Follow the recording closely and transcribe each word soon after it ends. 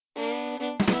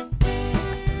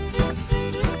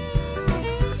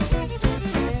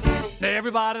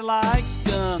Everybody likes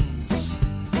guns,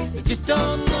 they just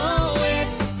don't know it.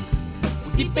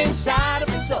 Well, deep inside of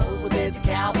his soul, there's a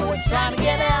cowboy trying to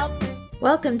get out.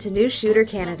 Welcome to New Shooter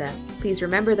Canada. Please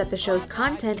remember that the show's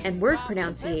content and word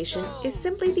pronunciation is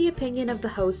simply the opinion of the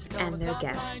hosts and their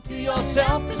guests. To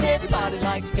yourself, 'cause everybody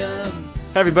likes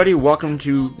guns. Hi everybody, welcome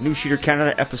to New Shooter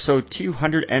Canada episode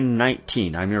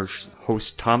 219. I'm your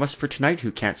host Thomas for tonight,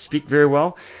 who can't speak very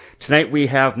well. Tonight we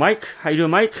have Mike. How you doing,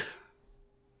 Mike?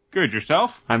 Good,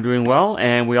 yourself? I'm doing well,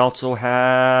 and we also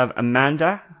have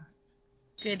Amanda.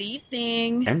 Good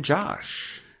evening. And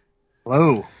Josh.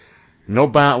 Hello. No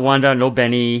Wanda, no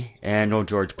Benny, and no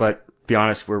George, but to be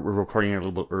honest, we're recording it a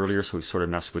little bit earlier, so we sort of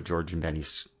messed with George and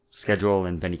Benny's schedule,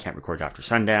 and Benny can't record after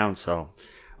sundown, so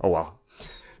oh well.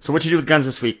 So what you do with guns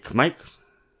this week, Mike?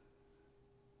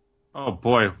 Oh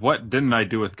boy, what didn't I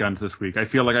do with guns this week? I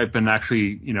feel like I've been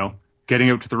actually,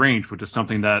 getting out to the range, which is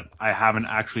something that I haven't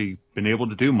actually been able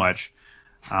to do much.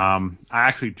 I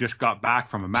actually just got back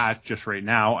from a match just right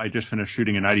now. I just finished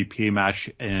shooting an IDPA match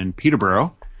in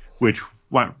Peterborough, which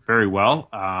went very well.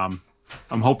 I'm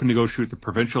hoping to go shoot the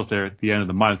provincials there at the end of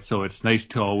the month, so it's nice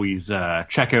to always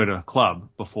check out a club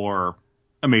before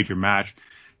a major match.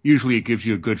 Usually it gives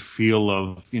you a good feel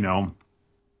of,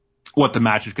 what the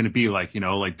match is going to be like,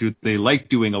 do they like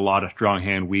doing a lot of strong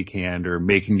hand, weak hand, or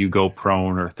making you go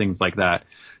prone or things like that.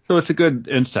 So it's a good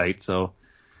insight. But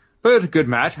it was a good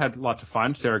match. Had lots of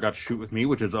fun. Sarah got to shoot with me,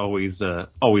 which is always a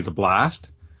blast.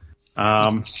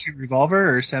 Shoot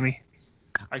revolver or semi?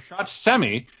 I shot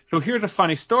semi. So here's a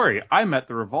funny story. I met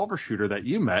the revolver shooter that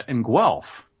you met in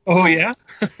Guelph. Oh, yeah?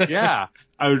 Yeah.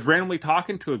 I was randomly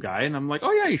talking to a guy, and I'm like,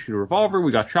 oh, yeah, you shoot a revolver.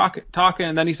 We got talking,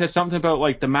 and then he said something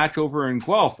about, the match over in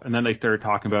Guelph, and then they started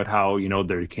talking about how,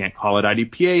 they can't call it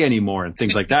IDPA anymore and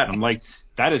things like that. And I'm like,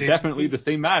 that is definitely the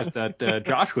same match that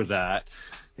Josh was at.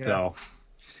 Yeah. So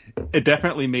it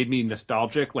definitely made me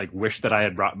nostalgic, wish that I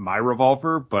had brought my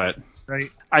revolver, but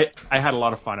right. I had a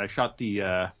lot of fun. I shot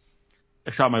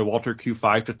my Walter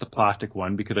Q5, just the plastic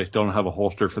one, because I still don't have a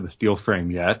holster for the steel frame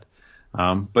yet.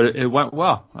 But it went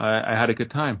well. I had a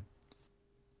good time.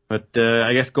 But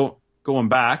I guess going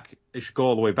back, I should go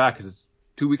all the way back, because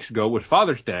 2 weeks ago was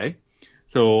Father's Day.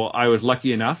 So I was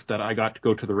lucky enough that I got to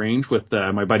go to the range with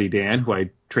my buddy Dan, who I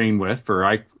trained with for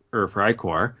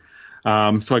ICOR.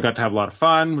 So I got to have a lot of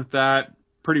fun with that.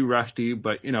 Pretty rusty,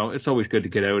 but it's always good to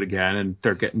get out again and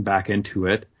start getting back into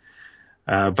it.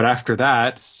 But after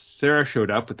that, Sarah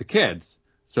showed up with the kids.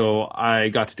 So I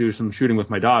got to do some shooting with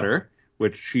my daughter,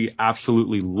 which she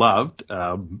absolutely loved.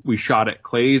 We shot at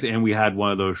Clay's, and we had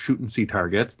one of those shoot and see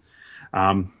targets.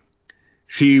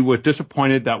 She was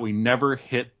disappointed that we never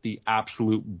hit the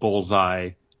absolute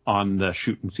bullseye on the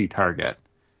shoot and see target.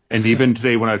 And even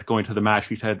today when I was going to the match,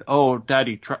 she said, "Oh,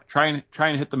 Daddy, try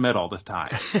and hit the middle this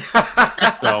time."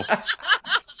 So,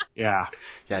 yeah.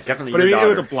 Yeah, definitely. But it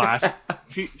was a blast.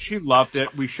 She loved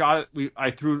it. We shot it.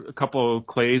 I threw a couple of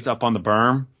Clays up on the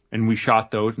berm, and we shot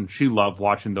those, and she loved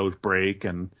watching those break,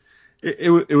 and it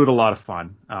was a lot of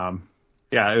fun.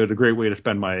 Yeah, it was a great way to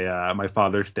spend my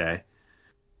Father's Day.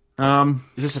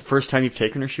 Is this the first time you've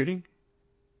taken her shooting?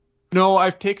 No,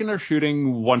 I've taken her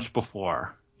shooting once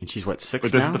before. And she's what, 6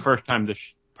 but now? But this is the first time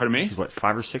pardon me? She's what,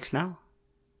 5 or 6 now?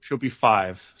 She'll be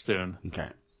 5 soon. Okay.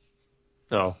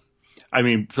 So,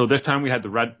 so this time we had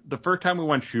the first time we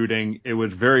went shooting, it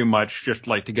was very much just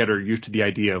to get her used to the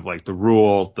idea of the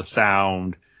rules, the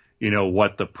sound,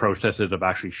 what the process is of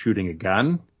actually shooting a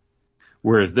gun.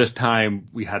 Whereas this time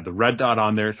we had the red dot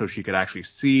on there so she could actually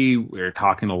see. We were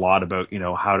talking a lot about,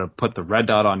 how to put the red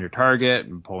dot on your target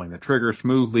and pulling the trigger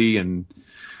smoothly and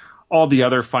all the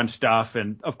other fun stuff.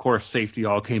 And of course, safety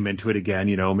all came into it again,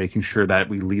 making sure that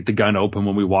we leave the gun open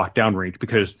when we walk down range,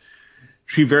 because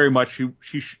she very much,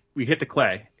 we hit the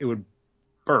clay, it would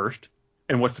burst.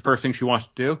 And what's the first thing she wants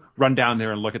to do? Run down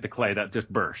there and look at the clay that just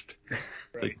burst.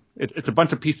 Right. It's a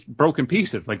bunch of broken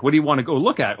pieces. What do you want to go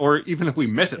look at? Or even if we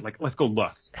miss it, let's go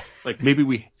look.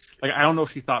 Maybe I don't know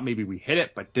if she thought maybe we hit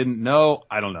it, but didn't know.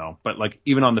 I don't know. But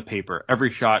even on the paper,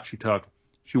 every shot she took,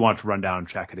 she wanted to run down and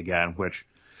check it again, which,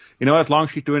 as long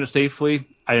as she's doing it safely,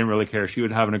 I didn't really care. She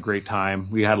was having a great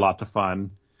time. We had lots of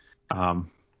fun.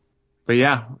 But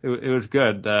yeah, it was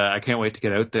good. I can't wait to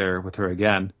get out there with her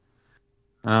again.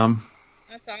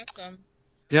 That's awesome.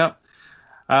 Yeah.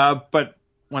 But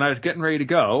when I was getting ready to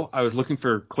go, I was looking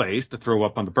for clays to throw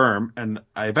up on the berm, and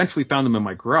I eventually found them in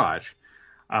my garage.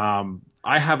 I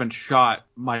haven't shot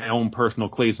my own personal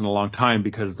clays in a long time,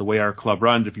 because the way our club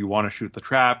runs, if you want to shoot the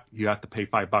trap, you have to pay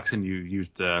 $5 and you use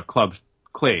the club's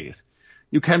clays.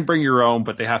 You can bring your own,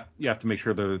 but you have to make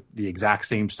sure they're the exact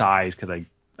same size, because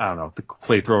I don't know, the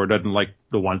clay thrower doesn't like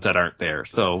the ones that aren't there.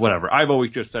 So whatever. I've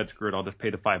always just said, screw it, I'll just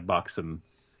pay the $5 and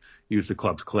use the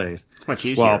club's clays. It's much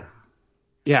easier. Well,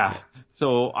 yeah.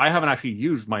 So I haven't actually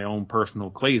used my own personal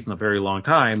clays in a very long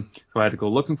time. So I had to go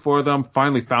looking for them.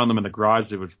 Finally found them in the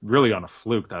garage. It was really on a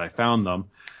fluke that I found them.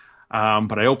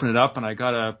 But I opened it up and I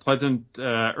got a pleasant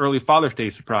early Father's Day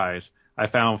surprise. I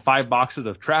found 5 boxes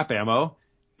of trap ammo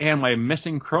and my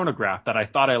missing chronograph that I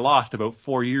thought I lost about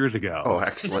 4 years ago. Oh,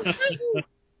 excellent.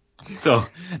 So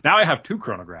now I have 2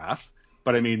 chronographs.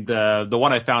 But I mean, the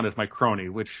one I found is my Crony,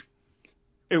 which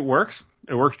it works.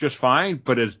 It works just fine,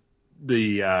 but it's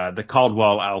the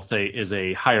Caldwell, I'll say, is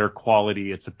a higher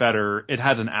quality. It's it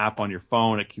has an app on your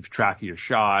phone. It keeps track of your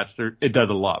shots. It does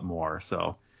a lot more.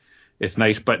 So it's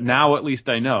nice. But now at least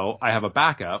I know I have a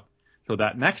backup so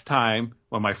that next time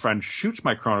when my friend shoots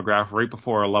my chronograph right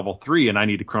before a level 3 and I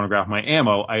need to chronograph my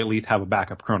ammo, I at least have a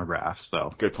backup chronograph.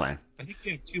 So good plan. I think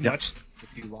you have too much stuff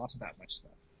if you lost that much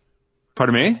stuff.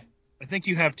 Pardon me? I think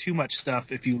you have too much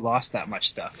stuff if you lost that much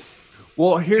stuff.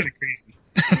 Well, here's crazy.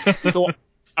 So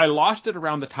I lost it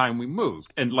around the time we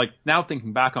moved, and like now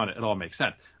thinking back on it, it all makes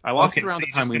sense. I lost it around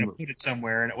the time we moved. Put it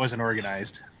somewhere and it wasn't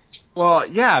organized. Well,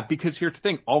 yeah, because here's the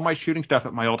thing: all my shooting stuff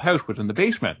at my old house was in the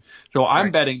basement. So I'm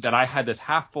betting that I had this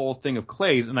half full thing of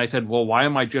clays, and I said, well, why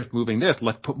am I just moving this?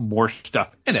 Let's put more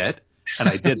stuff in it. And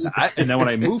I did that. And then when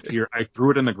I moved here, I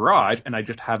threw it in the garage, and I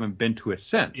just haven't been to it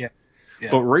since. Yeah.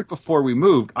 But right before we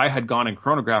moved, I had gone and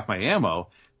chronographed my ammo,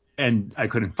 and I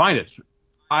couldn't find it.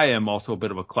 I am also a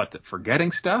bit of a klutz at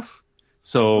forgetting stuff.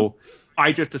 So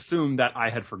I just assumed that I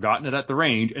had forgotten it at the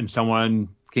range, and someone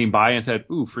came by and said,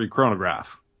 ooh, free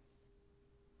chronograph.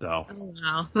 So. Oh,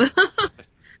 wow.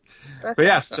 But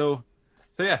yeah, awesome.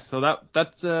 so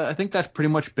that's I think that's pretty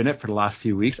much been it for the last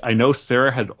few weeks. I know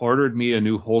Sarah had ordered me a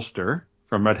new holster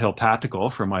from Red Hill Tactical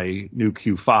for my new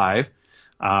Q5.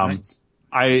 Nice.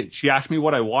 She asked me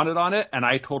what I wanted on it, and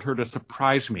I told her to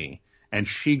surprise me, and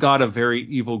she got a very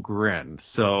evil grin.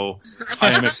 So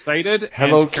I am excited.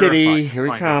 Hello, Kitty. Here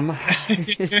we come.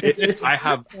 I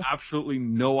have absolutely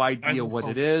no idea what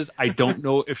it is. I don't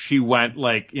know if she went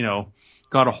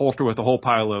got a holster with a whole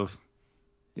pile of,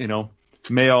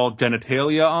 male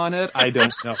genitalia on it. I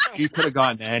don't know. She could have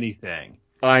gotten anything.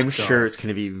 I'm sure it's going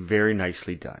to be very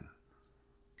nicely done.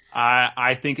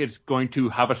 I think it's going to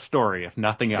have a story, if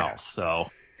nothing else. So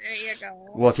There you go.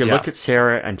 Well, if you look at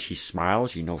Sarah and she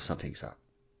smiles, you know something's up.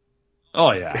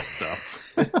 Oh, yeah. So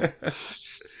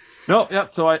no, yeah.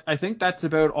 So I think that's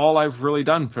about all I've really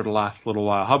done for the last little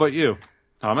while. How about you,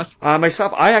 Thomas?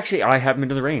 Myself, I haven't been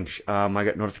to the range. I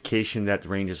got notification that the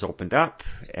range has opened up,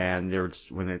 and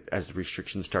as the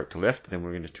restrictions start to lift, then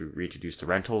we're going to reintroduce the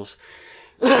rentals.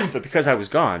 But because I was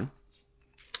gone,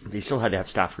 they still had to have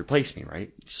staff replace me,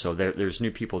 right? So there's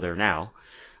new people there now.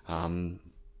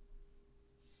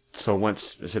 So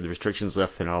once I said the restrictions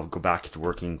lift, then I'll go back to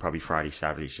working probably Friday,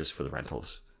 Saturdays just for the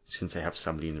rentals, since I have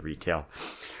somebody in the retail.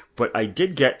 But I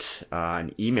did get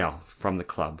an email from the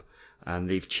club, and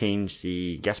they've changed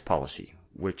the guest policy,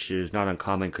 which is not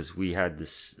uncommon because we had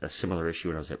a similar issue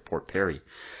when I was at Port Perry.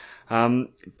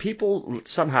 People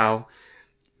somehow,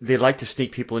 they like to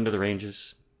sneak people into the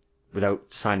ranges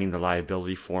without signing the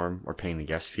liability form or paying the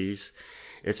guest fees.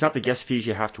 It's not the guest fees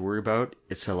you have to worry about,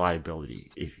 it's the liability.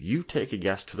 If you take a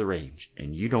guest to the range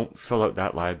and you don't fill out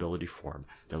that liability form,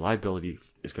 the liability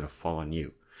is going to fall on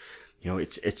you.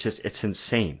 It's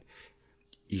insane.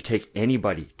 You take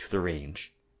anybody to the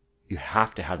range, you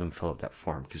have to have them fill out that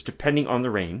form. Because depending on the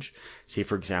range, say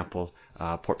for example,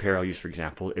 Port Perry I'll use for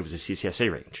example, it was a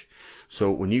CCSA range.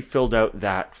 So when you filled out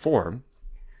that form,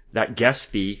 that guest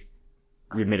fee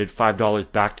remitted $5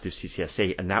 back to the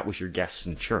CCSA, and that was your guest's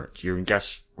insurance. Your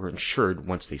guests were insured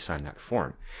once they signed that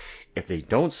form. If they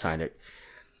don't sign it,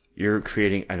 you're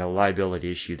creating a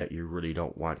liability issue that you really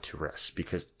don't want to risk,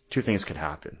 because two things could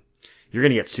happen. You're going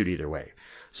to get sued either way.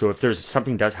 So if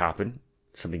something does happen,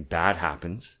 something bad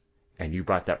happens, and you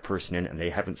brought that person in and they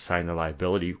haven't signed the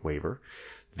liability waiver,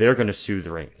 they're going to sue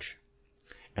the range.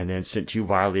 And then since you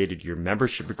violated your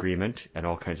membership agreement and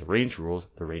all kinds of range rules,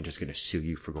 the range is going to sue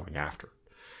you for going after.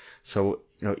 So,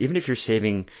 even if you're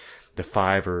saving the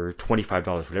 $5 or $25,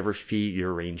 whatever fee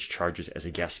your range charges as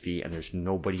a guest fee, and there's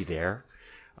nobody there,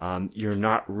 you're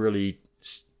not really,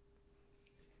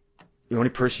 the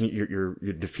only person you're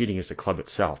defeating is the club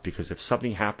itself, because if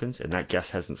something happens and that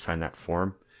guest hasn't signed that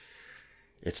form,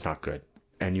 it's not good,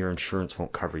 and your insurance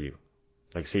won't cover you.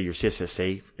 Like say your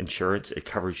CSSA insurance, it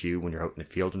covers you when you're out in the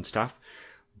field and stuff,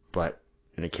 but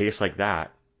in a case like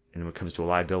that, and when it comes to a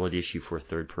liability issue for a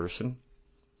third person,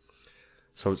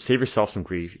 So save yourself some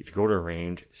grief. If you go to a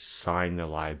range, sign the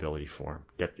liability form.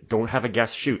 Don't have a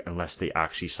guest shoot unless they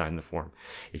actually sign the form.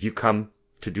 If you come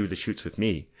to do the shoots with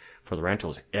me for the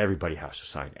rentals, everybody has to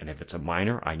sign. And if it's a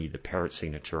minor, I need the parent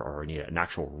signature, or I need an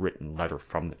actual written letter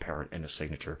from the parent and a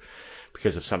signature.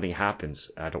 Because if something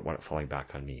happens, I don't want it falling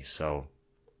back on me. So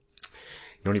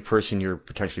the only person you're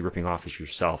potentially ripping off is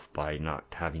yourself by not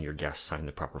having your guests sign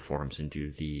the proper forms and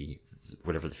do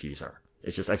whatever the fees are.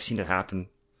 It's just, I've seen it happen.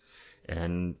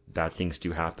 And bad things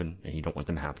do happen, and you don't want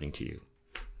them happening to you.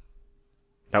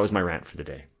 That was my rant for the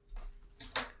day.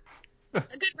 A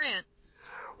good rant.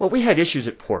 Well, we had issues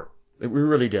at port. We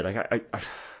really did.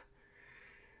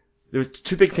 There's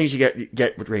two big things you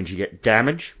get with range. You get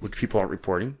damage, which people aren't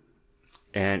reporting,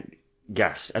 and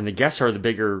guests. And the guests are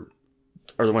the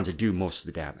ones that do most of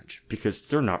the damage because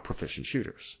they're not proficient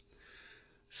shooters.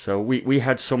 So we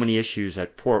had so many issues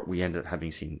at port, we ended up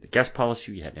having seen the guest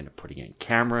policy, we had to end up putting in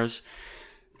cameras.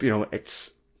 But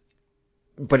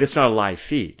it's not a live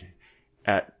feed.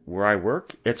 At where I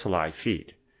work, it's a live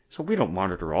feed. So we don't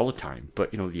monitor all the time,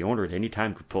 but the owner at any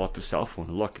time could pull up his cell phone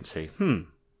and look and say,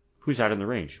 who's out on the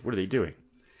range? What are they doing?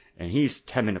 And he's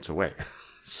 10 minutes away.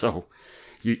 So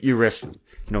you risk,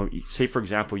 say for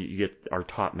example, you get our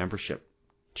top membership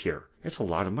tier. It's a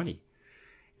lot of money.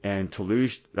 And to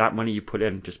lose that money you put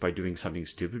in just by doing something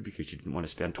stupid because you didn't want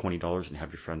to spend $20 and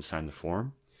have your friends sign the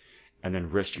form and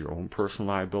then risk your own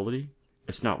personal liability,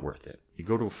 it's not worth it. You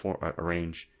go to a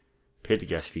range, pay the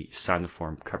guest fee, sign the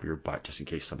form, cover your butt just in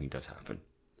case something does happen.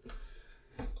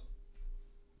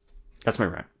 That's my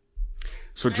rant.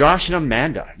 So Josh and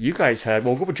Amanda, you guys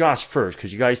we'll go with Josh first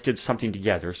because you guys did something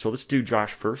together. So let's do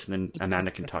Josh first and then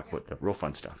Amanda can talk about the real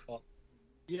fun stuff.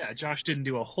 Yeah, Josh didn't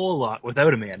do a whole lot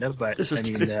without Amanda, but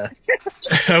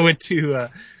I went to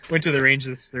the range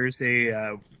this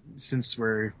Thursday. Since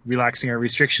we're relaxing our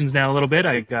restrictions now a little bit,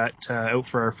 I got out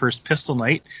for our first pistol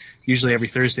night. Usually every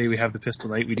Thursday we have the pistol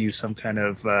night. We do some kind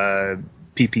of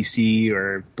PPC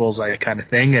or bullseye kind of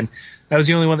thing, and I was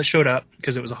the only one that showed up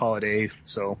because it was a holiday.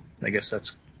 So I guess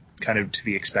that's kind of to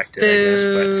be expected, I guess.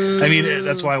 But I mean,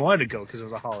 that's why I wanted to go, because it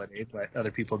was a holiday, but other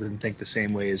people didn't think the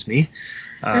same way as me.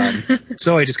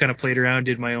 So I just kind of played around,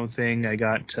 did my own thing. I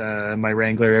got my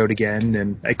Wrangler out again,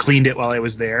 and I cleaned it while I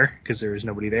was there because there was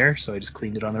nobody there. So I just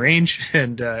cleaned it on the range,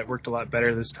 and it worked a lot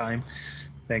better this time.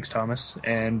 Thanks, Thomas.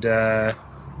 And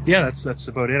yeah, that's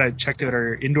about it. I checked out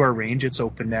our indoor range. It's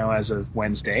open now as of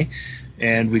Wednesday,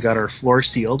 and we got our floor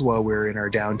sealed while we're in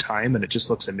our downtime, and it just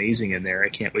looks amazing in there. I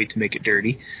can't wait to make it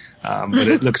dirty. But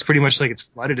it looks pretty much like it's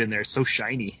flooded in there. It's so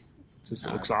shiny.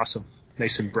 It looks awesome.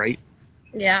 Nice and bright.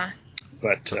 Yeah.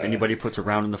 But so if anybody puts a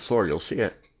round on the floor, you'll see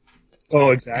it.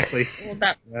 Oh, exactly. Well,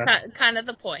 that's kind of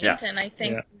the point. Yeah. And I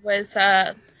think was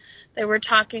they were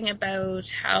talking about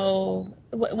how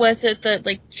was it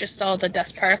just all the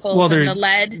dust particles and the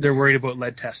lead? They're worried about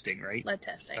lead testing, right? Lead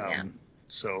testing, yeah.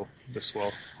 So this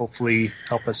will hopefully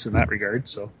help us in that regard.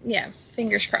 So yeah,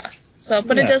 fingers crossed. So,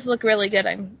 but it does look really good.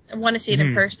 I want to see it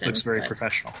in person. Looks very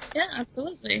professional. Yeah,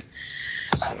 absolutely.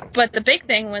 So. But the big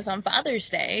thing was on Father's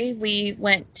Day, we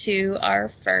went to our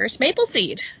first Maple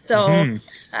Seed. So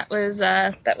that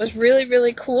was really,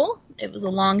 really cool. It was a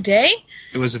long day.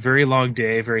 It was a very long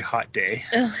day, very hot day.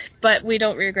 But we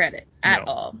don't regret it at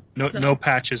all. No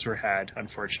patches were had,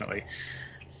 unfortunately.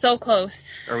 So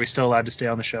close. Are we still allowed to stay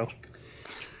on the show?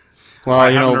 Well,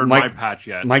 I haven't earned my patch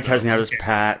yet. Mike hasn't had his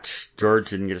patch. George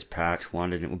didn't get his patch.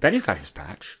 Juan didn't. Well, Benny's got his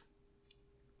patch.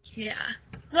 Yeah.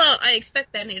 Well, I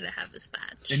expect Benny to have his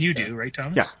patch. And you do, right,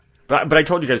 Thomas? Yeah. But I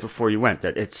told you guys before you went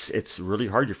that it's really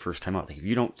hard your first time out. Like, if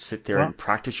you don't sit there and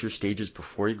practice your stages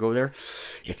before you go there,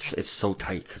 it's so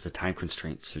tight because the time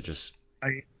constraints are just.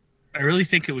 I really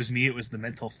think it was me. It was the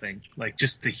mental thing, like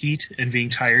just the heat and being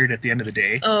tired at the end of the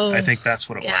day. Oh, I think that's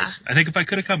what it was. I think if I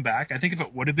could have come back, I think if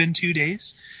it would have been 2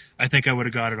 days, I think I would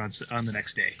have got it on the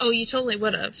next day. Oh, you totally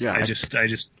would have. Yeah. I just,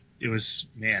 it was,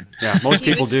 man. Yeah, most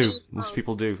people do. Most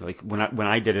people do. Like when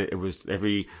I did it, it was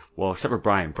except for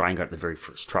Brian. Brian got it the very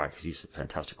first try because he's a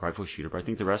fantastic rifle shooter. But I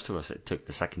think the rest of us, it took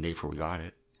the second day before we got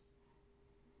it.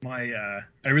 I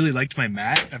really liked my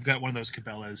mat. I've got one of those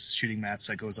Cabela's shooting mats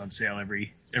that goes on sale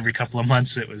every couple of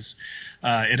months. It was,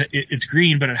 it's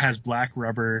green, but it has black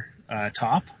rubber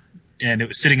top, and it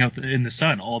was sitting out in the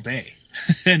sun all day,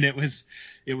 and it was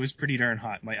pretty darn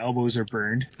hot. My elbows are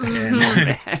burned,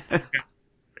 and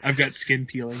I've got skin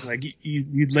peeling. Like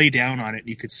you'd lay down on it, and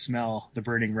you could smell the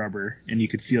burning rubber, and you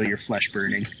could feel your flesh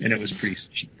burning, and it was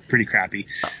pretty crappy.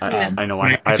 I know.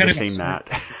 I have the same mat.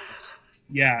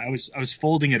 I was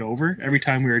folding it over every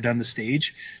time we were done the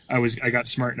stage. I got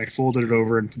smart and I folded it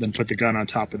over and then put the gun on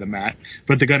top of the mat.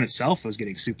 But the gun itself was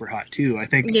getting super hot too. I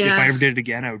think if I ever did it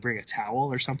again, I would bring a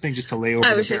towel or something just to lay over the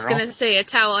barrel. I was just gonna say a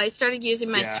towel. I started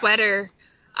using my sweater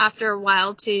after a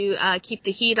while to keep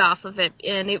the heat off of it,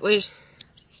 and it was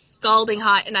scalding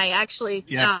hot, and I actually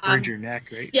burned your neck,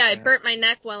 right? Yeah, it burnt my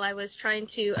neck while I was trying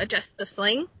to adjust the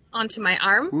sling onto my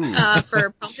arm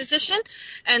for prone position.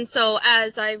 And so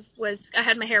as I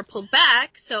had my hair pulled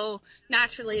back, so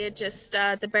naturally it just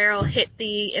the barrel hit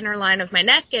the inner line of my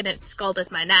neck and it scalded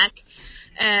my neck.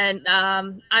 And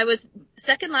I was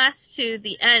second last to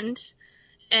the end.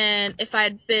 And if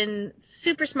I'd been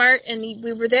super smart and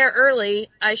we were there early,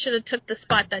 I should have took the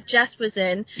spot that Jess was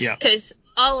in. Yeah. Because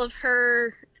all of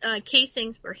her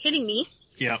casings were hitting me.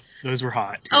 Yeah, those were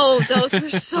hot. Oh, those were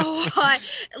so hot.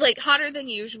 Like, hotter than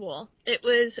usual. It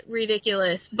was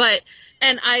ridiculous.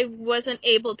 And I wasn't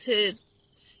able to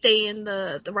stay in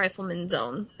the rifleman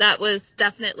zone. That was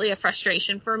definitely a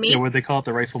frustration for me. Yeah, what they call it,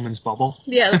 the rifleman's bubble?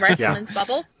 Yeah, the rifleman's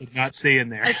bubble. Did not stay in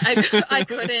there. I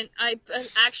couldn't.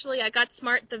 I got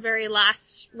smart the very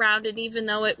last round, and even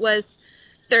though it was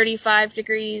 35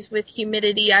 degrees with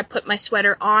humidity, I put my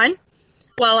sweater on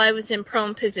while I was in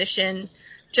prone position,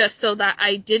 just so that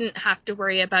I didn't have to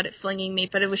worry about it flinging me,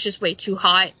 but it was just way too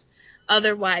hot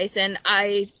otherwise. And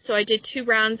I did 2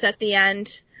 rounds at the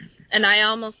end, and I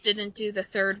almost didn't do the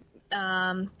third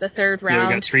round. Yeah,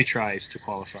 we got 3 tries to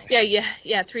qualify.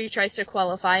 Yeah, 3 tries to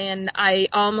qualify, and I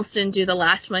almost didn't do the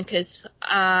last one because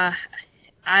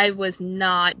I was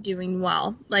not doing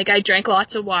well. Like, I drank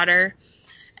lots of water,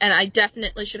 and I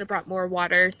definitely should have brought more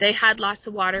water. They had lots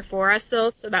of water for us, though,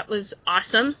 so that was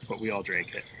awesome. But we all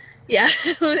drank it. Yeah,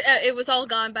 it was all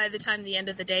gone by the time the end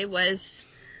of the day was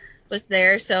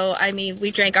there. So, I mean,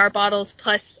 we drank our bottles,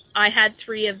 plus I had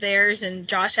 3 of theirs, and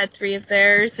Josh had 3 of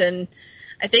theirs, and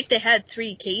I think they had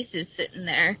 3 cases sitting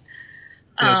there.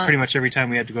 It was pretty much every time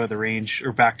we had to go to the range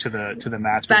or back to the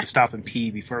mats, we had to stop and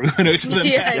pee before we went out to the mats.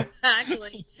 Yeah,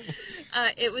 exactly.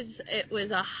 It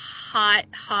was a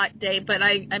hot day, but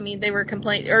I mean, they were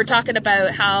talking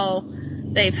about how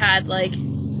they've had like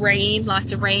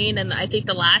lots of rain, and I think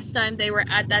the last time they were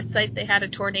at that site they had a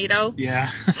tornado. Yeah.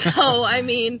 So I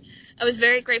mean, I was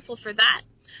very grateful for that.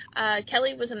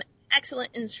 Kelly was an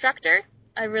excellent instructor.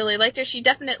 I really liked her. She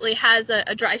definitely has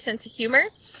a dry sense of humor,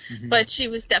 but she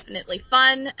was definitely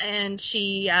fun, and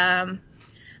she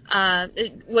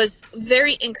it was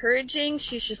very encouraging.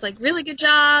 She's just like, really good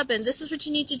job, and this is what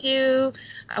you need to do.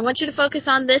 I want you to focus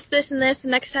on this, this, and this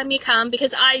next time you come,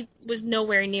 because I was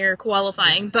nowhere near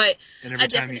qualifying. But and every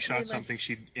time you shot something,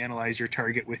 she'd analyze your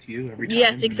target with you every time.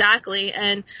 Yes, exactly.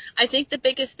 And I think the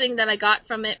biggest thing that I got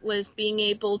from it was being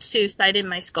able to sight in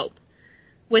my scope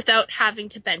without having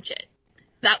to bench it.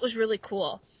 That was really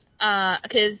cool.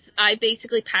 Because I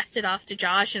basically passed it off to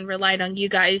Josh and relied on you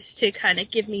guys to kind of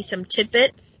give me some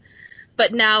tidbits.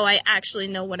 But now I actually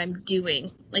know what I'm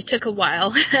doing. It took a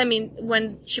while. I mean,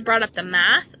 when she brought up the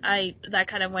math, that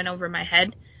kind of went over my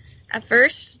head at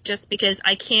first, just because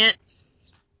I can't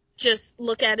just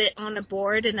look at it on a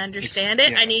board and understand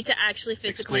it. I need to actually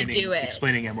physically do it.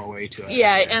 Explaining MOA to us.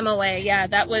 Yeah, MOA. Yeah,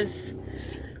 that was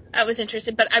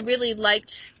interesting, but I really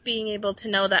liked being able to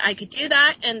know that I could do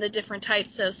that, and the different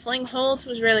types of sling holds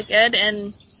was really good,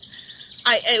 and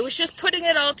it was just putting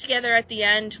it all together at the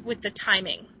end with the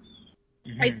timing.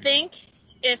 I think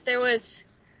if there was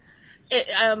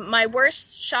my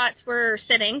worst shots were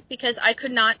sitting, because I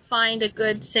could not find a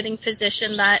good sitting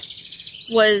position that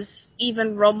was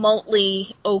even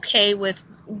remotely okay with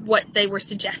what they were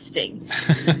suggesting.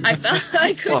 I felt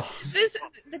I could.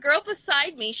 The girl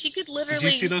beside me, she could literally. Did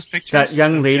you see those pictures? That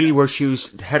young lady where she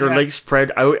had her legs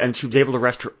spread out and she was able to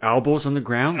rest her elbows on the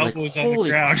ground. Elbows on the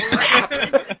ground.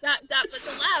 That was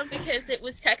allowed because it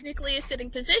was technically a sitting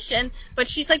position. But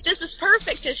she's like, "This is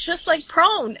perfect. It's just like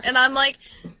prone." And I'm like,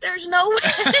 "There's no way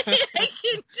I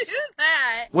can do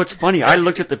that." What's funny? I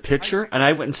looked at the picture and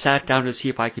I went and sat down to see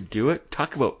if I could do it.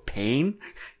 Talk about pain.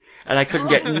 And I couldn't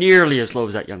get nearly as low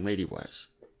as that young lady was.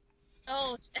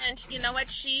 Oh, and you know what?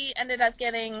 She ended up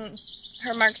getting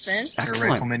her marksman. Her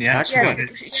rifleman, yeah.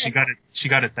 Excellent. She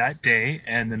got it that day,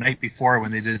 and the night before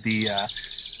when they did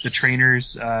the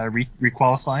trainers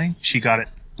requalifying, she got it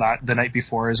the night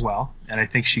before as well, and I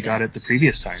think she got it the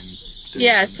previous time.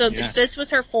 This was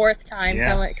her 4th time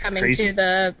coming to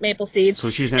the Maple Seed.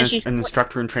 So she's an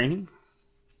instructor in training?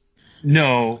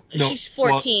 No. She's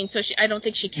 14, so I don't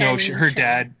think she can. No, her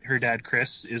dad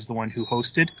Chris is the one who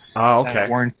hosted. Oh, okay.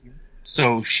 Warren.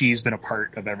 So she's been a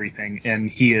part of everything, and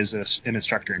he is an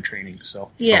instructor in training. So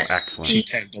Yes. Oh, excellent. she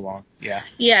tagged along. Yeah.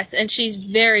 Yes, and she's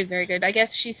very, very good. I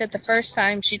guess she said the first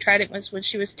time she tried it was when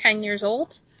she was 10 years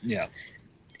old. Yeah.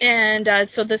 And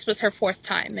so this was her 4th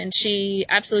time, and she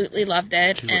absolutely loved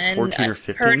it. She's and 14 or her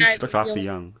 15? and I She looked awfully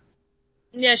young.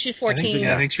 Yeah, she's 14.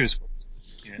 I think she was.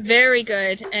 Yeah. Very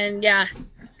good, and yeah,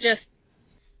 just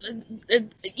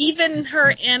even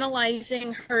her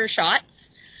analyzing her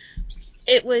shots,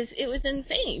 it was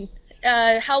insane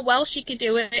how well she could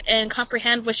do it and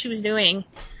comprehend what she was doing.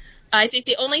 I think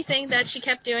the only thing that she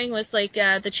kept doing was like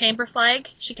the chamber flag.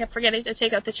 She kept forgetting to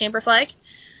take out the chamber flag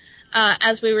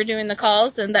as we were doing the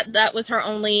calls, and that was her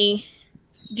only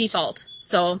default.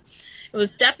 So it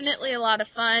was definitely a lot of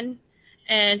fun.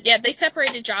 And yeah, they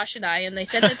separated Josh and I, and they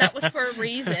said that was for a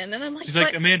reason. And I'm like, She's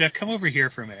like, Amanda, come over here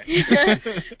for a minute.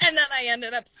 And then I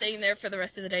ended up staying there for the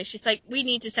rest of the day. She's like, we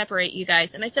need to separate you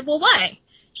guys. And I said, well, why?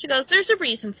 She goes, there's a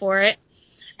reason for it.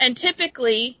 And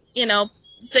typically,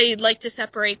 they like to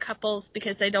separate couples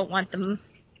because they don't want them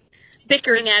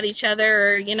bickering at each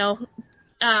other or,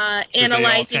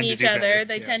 analyzing each other.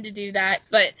 They tend to do that.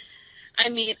 But I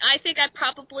mean, I think I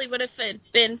probably would have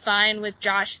been fine with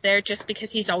Josh there just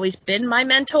because he's always been my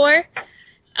mentor.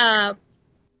 But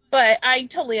I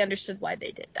totally understood why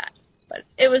they did that. But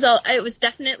it was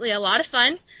definitely a lot of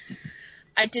fun.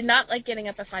 I did not like getting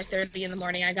up at 5:30 in the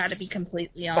morning. I got to be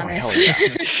completely honest.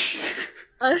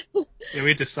 Oh, hell yeah. Yeah, we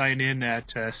had to sign in at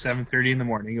 7:30 in the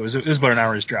morning. It was about an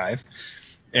hour's drive.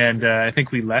 And I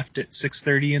think we left at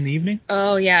 6:30 in the evening.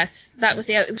 Oh, yes. That was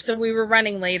so we were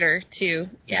running later, too.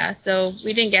 Yeah, so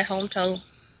we didn't get home till...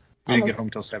 We didn't get home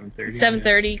till 7:30.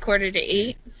 7:30, quarter to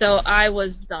 8. So I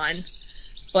was done.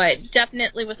 But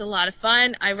definitely was a lot of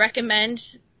fun. I recommend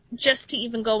just to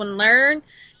even go and learn.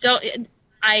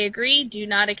 I agree, do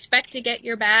not expect to get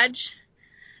your badge,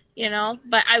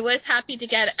 But I was happy to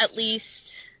get at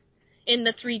least... in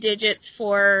the 3 digits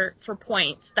for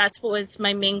points. That's what was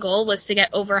my main goal, was to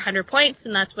get over 100 points,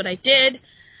 and that's what I did.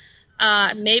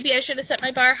 Maybe I should have set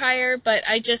my bar higher, but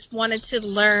I just wanted to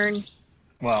learn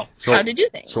how to do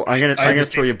things. So I'm gonna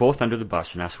throw you both under the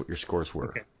bus and ask what your scores were.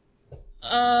 Okay.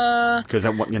 Because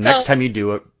next time you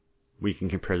do it, we can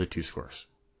compare the two scores.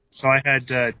 So I had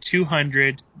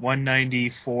 200,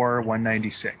 194,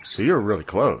 196. So you were really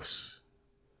close.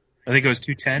 I think it was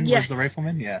 210 Yes. was the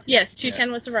rifleman. Yeah. Yes,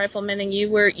 210 was the rifleman, and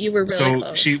you were really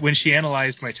close. So when she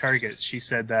analyzed my targets, she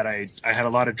said that I had a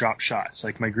lot of drop shots.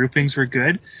 Like my groupings were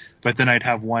good, but then I'd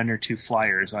have 1 or 2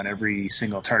 flyers on every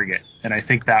single target, and I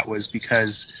think that was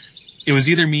because it was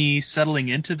either me settling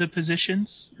into the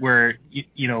positions where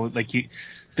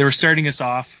they were starting us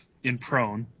off in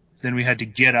prone, then we had to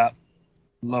get up,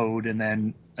 load, and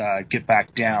then get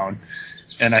back down,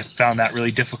 and I found that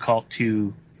really difficult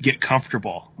to get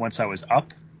comfortable once I was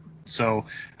up. So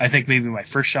I think maybe my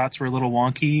first shots were a little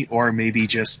wonky, or maybe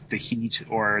just the heat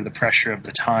or the pressure of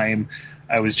the time.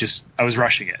 I was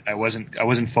rushing it. I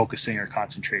wasn't focusing or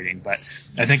concentrating, but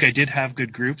I think I did have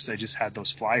good groups. I just had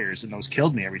those flyers, and those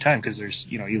killed me every time because there's,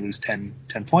 you lose 10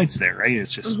 points there, right?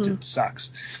 It's just, It sucks.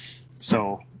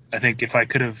 So I think if I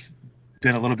could have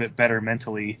been a little bit better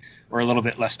mentally or a little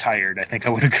bit less tired, I think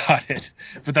I would have got it.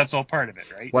 But that's all part of it,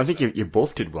 right? Well, I think you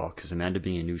both did well, because Amanda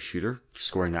being a new shooter,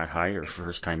 scoring that high her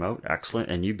first time out, excellent.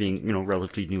 And you being,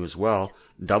 relatively new as well,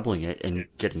 doubling it and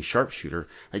getting sharpshooter.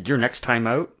 Like your next time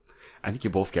out, I think you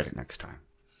both get it next time.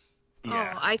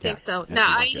 Yeah. Oh, I think so. Yeah,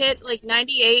 now I hit like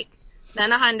 98,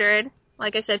 then 100.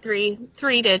 Like I said, three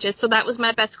digits. So that was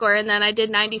my best score. And then I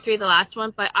did 93 the last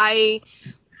one, but I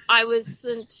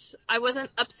wasn't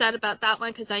upset about that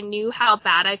one because I knew how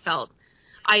bad I felt.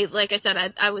 Like I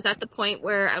said, I was at the point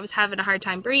where I was having a hard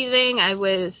time breathing.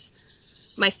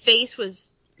 My face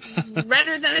was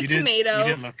redder than a tomato. You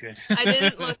didn't look good. I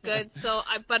didn't look good.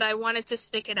 But I wanted to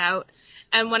stick it out.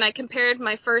 And when I compared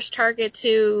my first target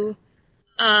to,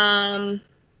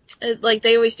 like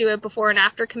they always do a before and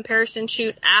after comparison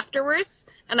shoot afterwards,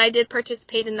 and I did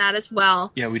participate in that as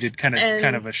well. Yeah, we did kind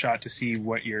of a shot to see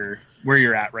where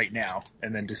you're at right now,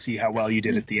 and then to see how well you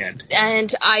did at the end.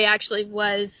 And I actually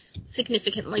was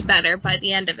significantly better by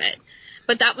the end of it,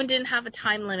 but that one didn't have a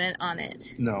time limit on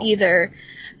it either.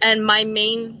 And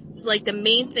the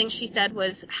main thing she said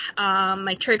was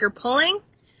my trigger pulling,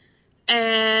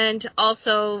 and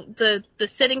also the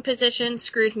sitting position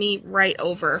screwed me right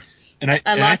over. And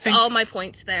I lost all my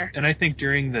points there. And I think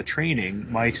during the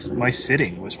training, my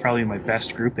sitting was probably my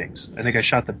best groupings. I think I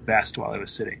shot the best while I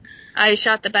was sitting. I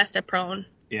shot the best at prone.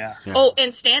 Yeah. Oh,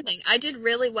 and standing. I did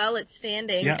really well at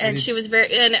standing. Yeah, and she was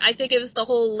and I think it was the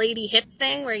whole lady hip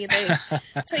thing where they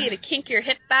tell you to kink your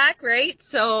hip back, right?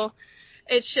 So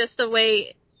it's just the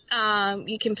way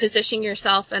you can position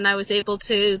yourself, and I was able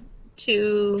to.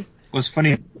 It was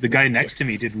funny. The guy next to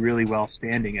me did really well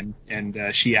standing,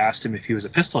 and she asked him if he was a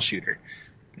pistol shooter,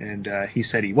 and he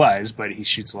said he was, but he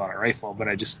shoots a lot of rifle. But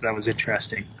that was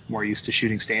interesting. More used to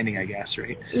shooting standing, I guess,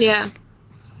 right? Yeah.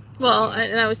 Well,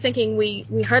 and I was thinking we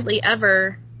hardly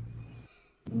ever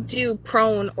do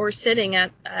prone or sitting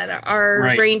at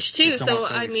our range too. It's so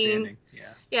I mean, standing.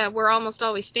 Yeah, we're almost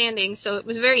always standing. So it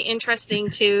was very interesting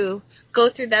to go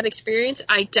through that experience.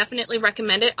 I definitely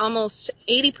recommend it. Almost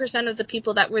 80% of the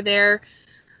people that were there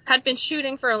had been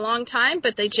shooting for a long time,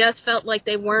 but they just felt like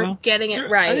they weren't getting it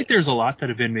right. I think there's a lot that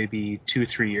have been maybe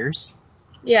 2-3 years.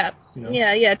 Yeah. You know?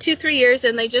 Yeah, 2-3 years,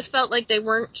 and they just felt like they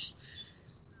weren't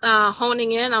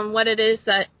honing in on what it is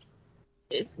that,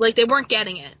 like, they weren't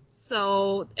getting it.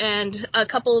 So, and a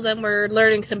couple of them were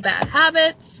learning some bad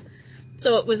habits.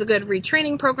 So it was a good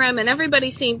retraining program, and everybody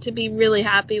seemed to be really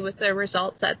happy with their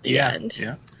results at the end.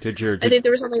 Yeah. I think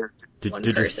there was only one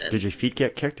person. Did your feet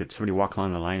get kicked? Did somebody walk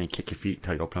along the line and kick your feet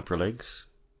until you open up your legs?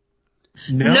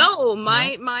 No,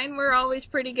 mine were always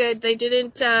pretty good. They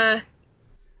didn't. I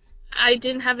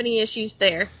didn't have any issues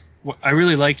there. Well, I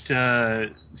really liked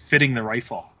fitting the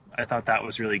rifle. I thought that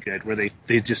was really good, where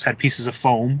they just had pieces of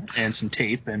foam and some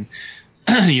tape, and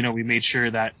we made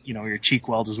sure that your cheek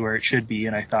weld was where it should be,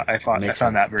 and I found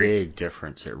that very big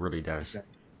difference. It really does.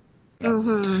 Yeah.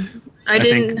 Mm-hmm. I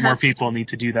think more people need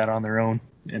to do that on their own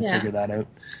and figure that out.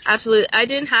 Absolutely, I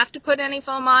didn't have to put any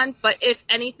foam on, but if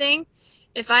anything,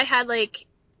 if I had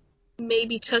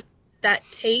maybe took that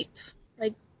tape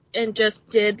and just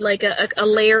did a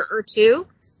layer or two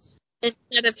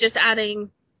instead of just adding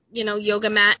yoga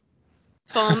mat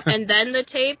foam and then the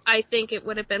tape, I think it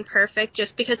would have been perfect,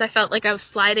 just because I felt like I was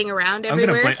sliding around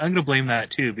everywhere. I'm gonna blame that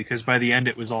too, because by the end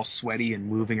it was all sweaty and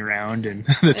moving around, and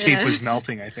the tape was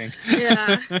melting, I think.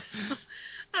 Yeah.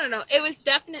 I don't know. It was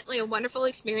definitely a wonderful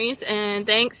experience, and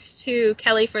thanks to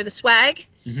Kelly for the swag.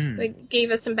 Mm-hmm. They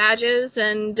gave us some badges,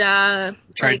 and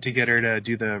tried to get her to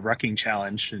do the rucking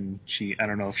challenge, and I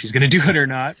don't know if she's gonna do it or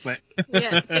not, but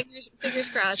yeah, fingers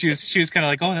crossed. She was kind of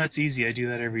like, oh, that's easy. I do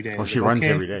that every day. Oh, she runs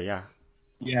every day, yeah.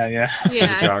 Yeah.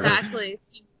 Yeah, exactly.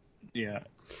 Yeah.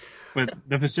 But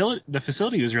the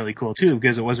facility was really cool too,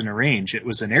 because it wasn't a range, it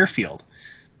was an airfield.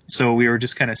 So we were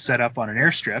just kind of set up on an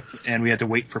airstrip, and we had to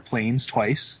wait for planes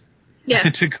twice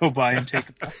to go by and take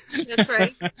them. That's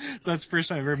right. So that's the first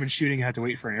time I've ever been shooting. I had to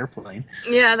wait for an airplane.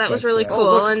 Yeah, that was really cool.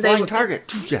 Oh, look, flying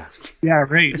target. Yeah. Yeah,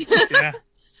 right. Yeah.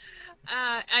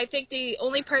 I think the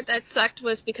only part that sucked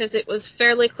was because it was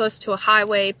fairly close to a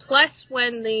highway. Plus,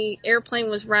 when the airplane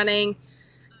was running,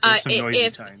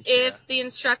 if the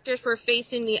instructors were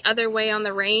facing the other way on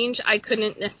the range, I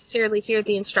couldn't necessarily hear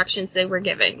the instructions they were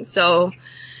giving. So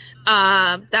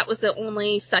that was the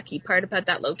only sucky part about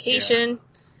that location,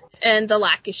 and the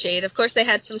lack of shade. Of course, they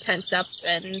had some tents up,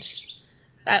 and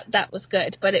that was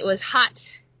good, but it was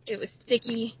hot. It was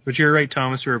sticky. But you're right,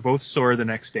 Thomas. We were both sore the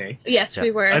next day. Yes, we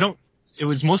were. It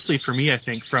was mostly for me, I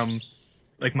think, from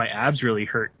my abs really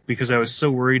hurt, because I was so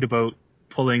worried about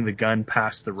pulling the gun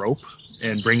past the rope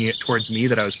and bringing it towards me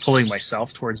that I was pulling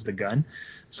myself towards the gun.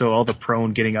 So all the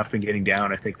prone getting up and getting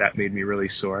down, I think that made me really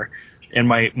sore. And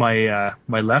my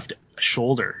left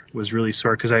shoulder was really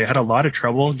sore, because I had a lot of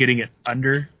trouble getting it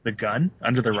under the gun,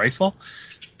 under the rifle,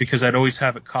 because I'd always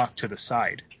have it cocked to the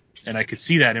side. And I could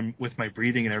see that with my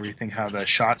breathing and everything, how the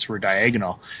shots were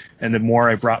diagonal. And the more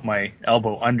I brought my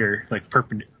elbow under,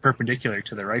 perpendicular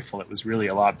to the rifle, it was really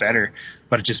a lot better.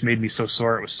 But it just made me so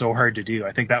sore. It was so hard to do.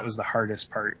 I think that was the hardest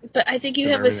part. But I think you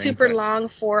have a super long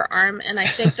forearm, and I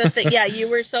think that you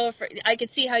were so afraid. I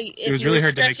could see how it was really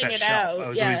hard to make that shelf.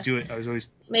 I was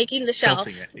always making the shelf.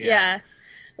 It, yeah.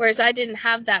 Whereas I didn't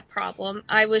have that problem.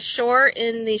 I was sore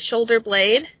in the shoulder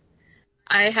blade.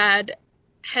 I had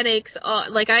headaches,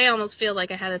 I almost feel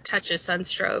like I had a touch of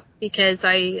sunstroke, because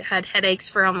I had headaches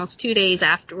for almost 2 days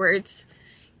afterwards,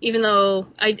 even though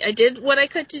I did what I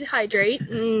could to hydrate.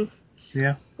 And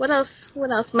what else?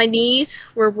 My knees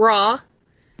were raw.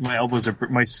 My elbows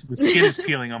the skin is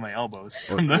peeling on my elbows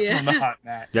from the hot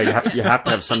mat. Yeah, you have to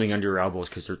have something under your elbows,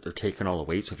 because they're taking all the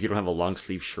weight. So if you don't have a long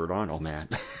sleeve shirt on, oh man.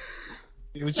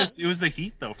 It was the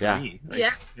heat though for me.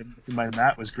 My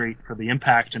mat was great for the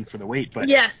impact and for the weight, but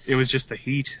it was just the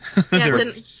heat. They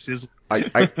were sizzling.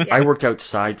 I worked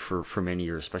outside for many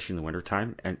years, especially in the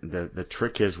wintertime, and the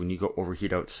trick is, when you go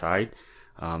overheat outside,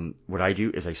 what I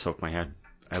do is I soak my head.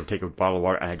 I would take a bottle of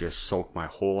water and I just soak my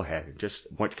whole head,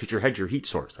 because your heat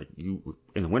source. Like you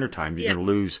in the wintertime, you're going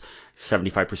to lose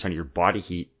 75% of your body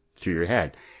heat through your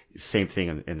head. Same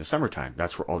thing in the summertime.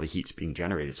 That's where all the heat's being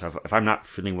generated. So if I'm not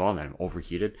feeling well and I'm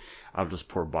overheated, I'll just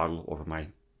pour a bottle over my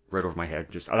right over my head.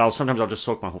 Sometimes I'll just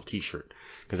soak my whole t-shirt,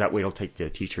 because that way it'll take the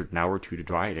t-shirt an hour or two to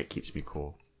dry, and it keeps me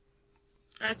cool.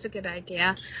 That's a good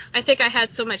idea. I think I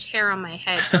had so much hair on my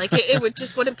head, like it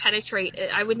wouldn't penetrate.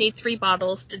 I would need 3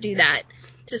 bottles to do that,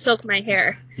 to soak my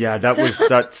hair. Yeah,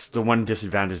 that's the one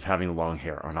disadvantage of having long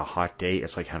hair. On a hot day,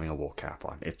 it's like having a wool cap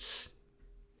on. It's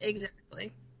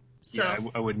exactly. So Yeah,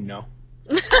 I wouldn't know.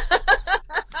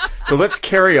 So let's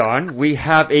carry on. We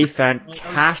have a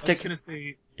fantastic. I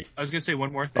was gonna say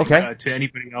one more thing. Okay. To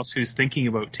anybody else who's thinking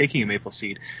about taking a maple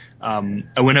seed,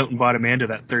 I went out and bought Amanda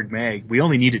that 3rd mag. We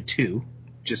only needed 2,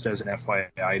 just as an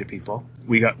FYI to people.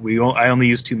 I only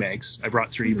used 2 mags. I brought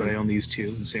 3, but I only used 2.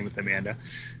 And same with Amanda.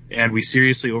 And we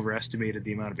seriously overestimated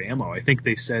the amount of ammo. I think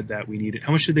they said that we needed.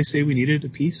 How much did they say we needed a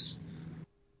piece?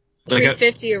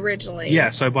 350 originally.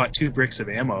 Yeah, so I bought 2 bricks of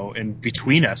ammo, and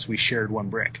between us we shared 1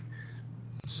 brick.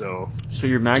 So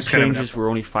your mag changes were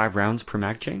only 5 rounds per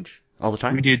mag change all the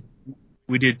time?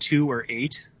 We did 2 or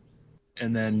 8,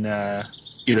 and then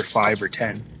either 5 or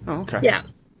 10. Oh, okay. Yeah.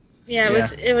 Yeah,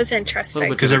 it was interesting.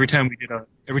 Because every time we did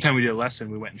a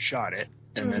lesson, we went and shot it,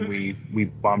 and then we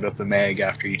bombed up the mag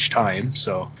after each time.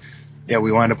 So yeah,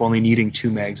 we wound up only needing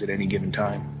 2 mags at any given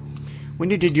time.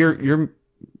 When you did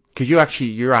because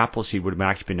your apple seed would have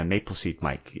actually been a maple seed,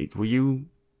 Mike.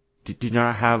 Did you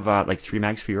not have like 3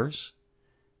 mags for yours?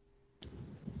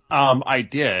 I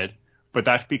did, but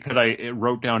that's because I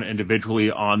wrote down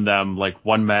individually on them, like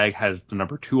one mag has the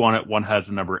number 2 on it, one has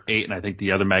the number 8, and I think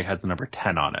the other mag has the number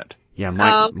 10 on it. Yeah,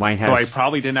 mine has. So I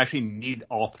probably didn't actually need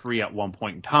all 3 at one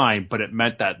point in time, but it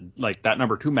meant that like that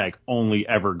number 2 mag only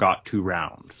ever got 2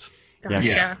 rounds. Gotcha.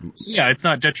 Yeah. So yeah, it's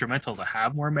not detrimental to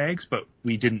have more mags, but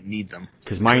we didn't need them.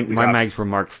 Because my mags were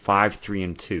marked 5, 3,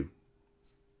 and 2.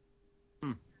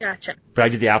 Gotcha. But I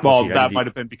did the apple seed. Well, that might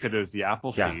have been because it was the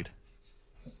apple seed.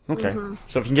 Okay.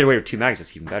 So if you can get away with 2 mags,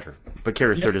 that's even better. But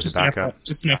carry a third as a backup.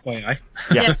 Just an FYI.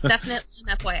 Yeah. Yes, definitely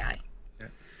an FYI.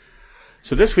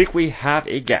 So this week we have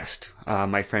a guest.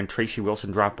 My friend Tracy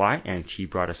Wilson dropped by, and she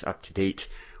brought us up to date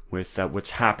with what's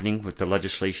happening with the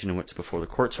legislation and what's before the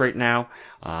courts right now.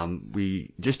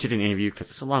 We just did an interview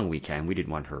because it's a long weekend. We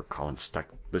didn't want her calling stuck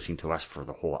listening to us for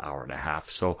the whole hour and a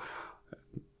half. So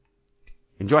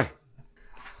enjoy.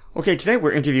 Okay, today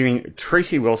we're interviewing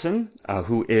Tracy Wilson,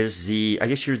 who is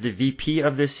you're the VP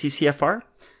of the CCFR.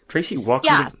 Tracy,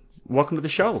 welcome to the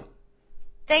show.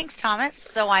 Thanks, Thomas.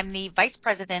 So I'm the Vice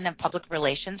President of Public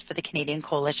Relations for the Canadian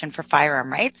Coalition for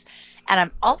Firearm Rights, and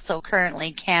I'm also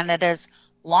currently Canada's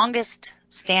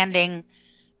longest-standing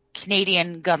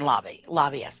Canadian gun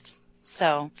lobbyist.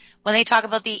 So when they talk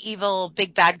about the evil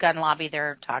big bad gun lobby,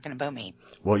 they're talking about me.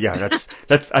 Well, yeah,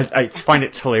 I find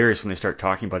it hilarious when they start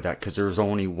talking about that, because there's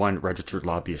only one registered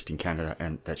lobbyist in Canada,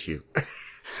 and that's you.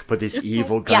 But this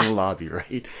evil gun lobby,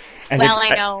 right? And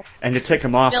I know. And to take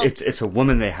them off, it's a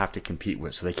woman they have to compete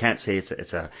with, so they can't say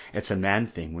it's a man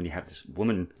thing when you have this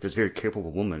woman, this very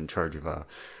capable woman in charge of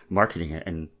marketing it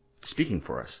and speaking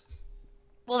for us.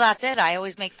 Well, that's it. I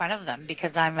always make fun of them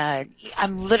because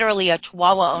I'm literally a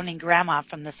Chihuahua owning grandma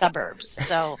from the suburbs.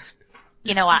 So,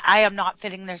 I am not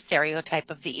fitting their stereotype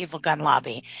of the evil gun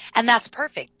lobby. And that's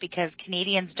perfect because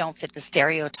Canadians don't fit the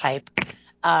stereotype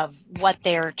of what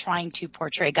they're trying to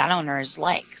portray gun owners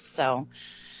like. So,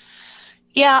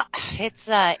 yeah, it's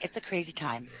a crazy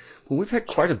time. Well, we've had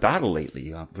quite a battle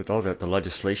lately with all the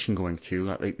legislation going through.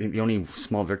 The only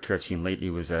small victory I've seen lately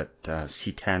was that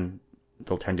C10.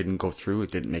 Bill 10 didn't go through.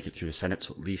 It didn't make it through the Senate,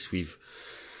 so at least we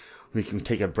can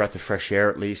take a breath of fresh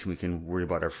air at least, and we can worry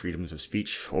about our freedoms of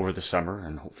speech over the summer,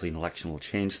 and hopefully an election will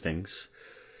change things.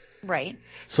 Right.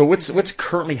 So what's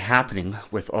currently happening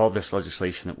with all this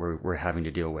legislation that we're having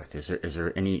to deal with? Is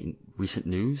there any recent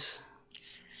news?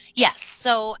 Yes.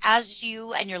 So as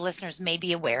you and your listeners may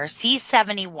be aware,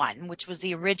 C-71, which was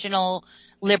the original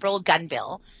Liberal gun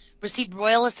bill, received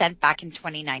royal assent back in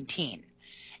 2019.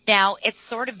 Now, it's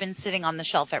sort of been sitting on the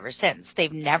shelf ever since.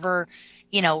 They've never,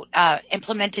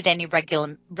 implemented any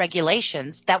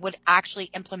regulations that would actually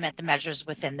implement the measures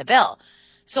within the bill.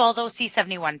 So although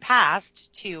C-71 passed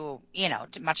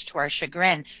much to our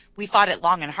chagrin, we fought it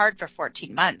long and hard for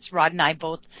 14 months. Rod and I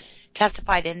both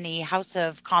testified in the House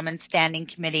of Commons Standing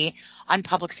Committee on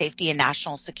Public Safety and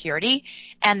National Security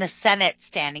and the Senate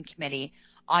Standing Committee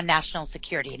on National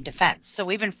Security and Defense. So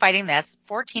we've been fighting this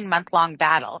 14-month-long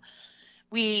battle.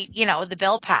 The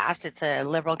bill passed. It's a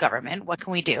Liberal government. What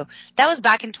can we do? That was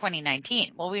back in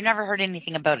 2019. Well, we've never heard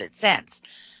anything about it since.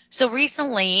 So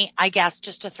recently, I guess,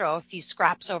 just to throw a few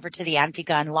scraps over to the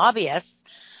anti-gun lobbyists,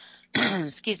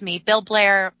 Bill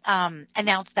Blair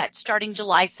announced that starting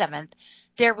July 7th,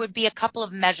 there would be a couple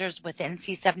of measures within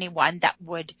C-71 that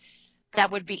would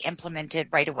that would be implemented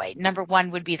right away. Number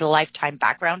one would be the lifetime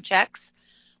background checks,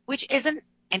 which isn't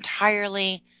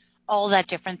entirely all that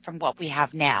different from what we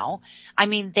have now. I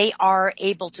mean, they are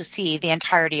able to see the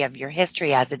entirety of your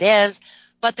history as it is,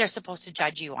 but they're supposed to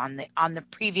judge you on the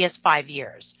previous 5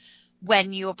 years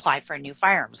when you apply for a new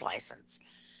firearms license.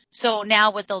 So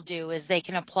now what they'll do is they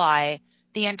can apply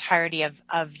the entirety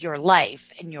of your life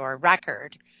and your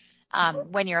record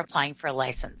when you're applying for a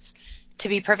license. To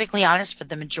be perfectly honest, for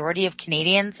the majority of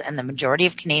Canadians and the majority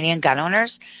of Canadian gun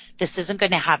owners, this isn't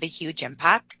going to have a huge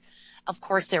impact. Of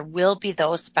course, there will be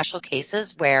those special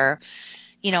cases where,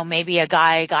 maybe a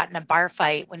guy got in a bar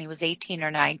fight when he was 18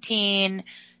 or 19.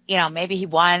 Maybe he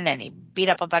won and he beat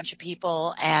up a bunch of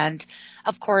people and,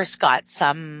 of course, got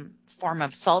some form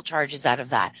of assault charges out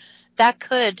of that.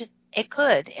 It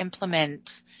could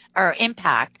implement or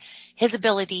impact his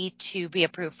ability to be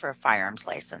approved for a firearms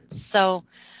license. So,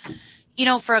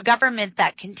 for a government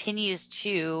that continues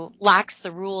to lax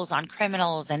the rules on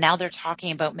criminals, and now they're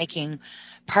talking about making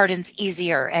pardons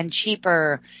easier and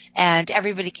cheaper and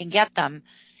everybody can get them.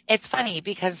 It's funny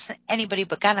because anybody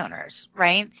but gun owners,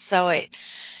 right? So it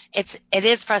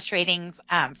is frustrating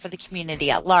for the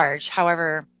community at large.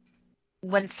 However,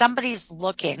 when somebody's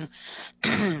looking,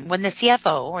 when the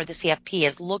CFO or the CFP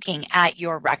is looking at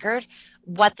your record,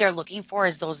 what they're looking for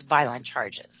is those violent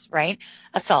charges, right?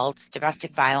 Assaults,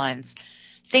 domestic violence,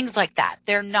 things like that.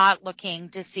 They're not looking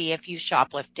to see if you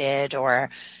shoplifted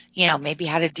or, maybe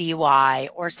had a DUI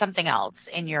or something else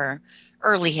in your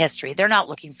early history. They're not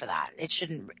looking for that.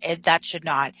 That should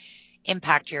not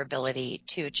impact your ability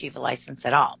to achieve a license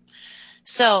at all.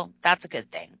 So that's a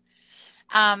good thing.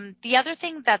 The other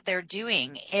thing that they're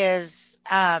doing is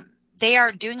they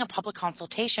are doing a public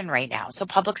consultation right now. So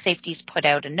Public Safety's put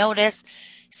out a notice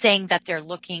saying that they're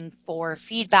looking for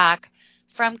feedback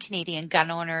from Canadian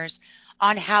gun owners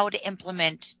on how to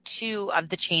implement two of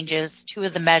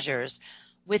the measures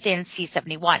within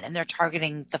C-71. And they're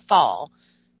targeting the fall.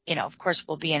 Of course,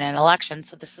 we'll be in an election,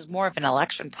 so this is more of an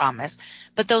election promise.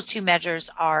 But those two measures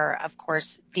are, of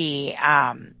course, the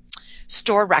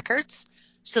store records.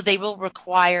 So they will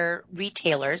require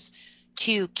retailers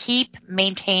to keep,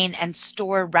 maintain, and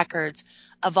store records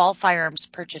of all firearms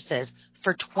purchases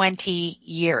for 20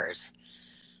 years,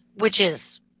 which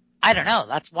is, I don't know,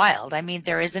 that's wild. I mean,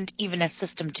 there isn't even a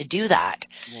system to do that.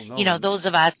 Well, no. Those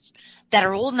of us that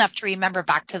are old enough to remember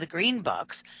back to the green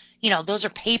books, those are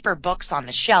paper books on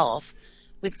the shelf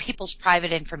with people's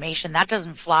private information. That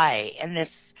doesn't fly in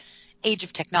this age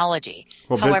of technology.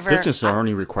 Well, however, businesses are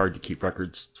only required to keep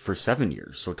records for 7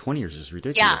 years, so 20 years is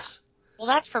ridiculous. Yeah. Well,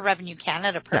 that's for Revenue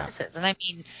Canada purposes. Yeah. And I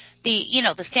mean,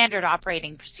 the standard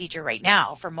operating procedure right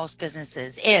now for most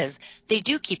businesses is they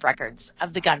do keep records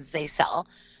of the guns they sell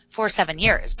for 7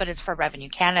 years, but it's for Revenue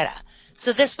Canada.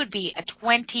 So this would be a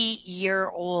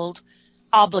 20-year-old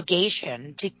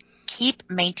obligation to keep,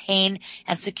 maintain,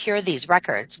 and secure these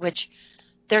records, which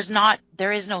there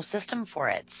is no system for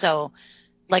it. So,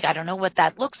 I don't know what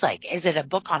that looks like. Is it a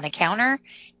book on the counter?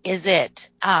 Is it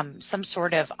some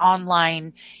sort of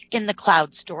online in the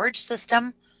cloud storage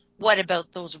system? What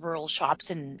about those rural shops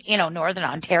in, Northern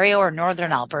Ontario or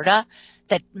Northern Alberta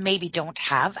that maybe don't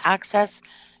have access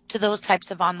to those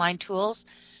types of online tools?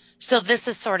 So this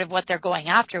is sort of what they're going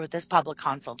after with this public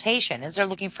consultation, is they're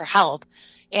looking for help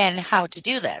in how to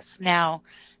do this. Now,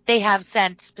 they have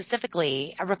sent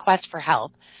specifically a request for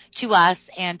help to us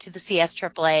and to the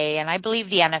CSAAA, and I believe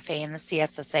the NFA and the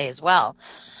CSSA as well.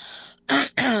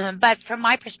 But from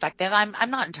my perspective,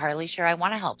 I'm not entirely sure I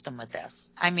want to help them with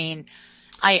this. I mean,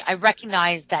 I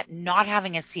recognize that not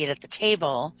having a seat at the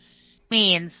table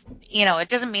means, it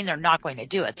doesn't mean they're not going to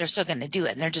do it. They're still going to do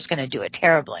it, and they're just going to do it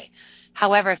terribly.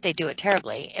 However, if they do it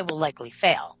terribly, it will likely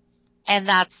fail. And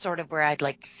that's sort of where I'd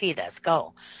like to see this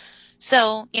go.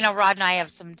 So, Rod and I have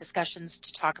some discussions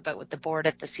to talk about with the board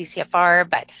at the CCFR,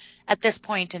 but at this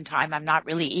point in time, I'm not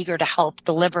really eager to help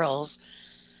the Liberals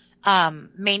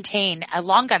maintain a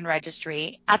long gun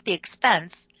registry at the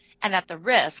expense and at the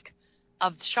risk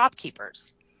of the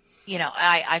shopkeepers.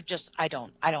 I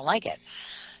don't like it.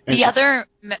 The other,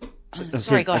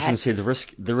 sorry, go ahead. I was going to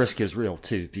say the risk is real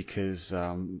too, because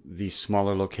these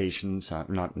smaller locations,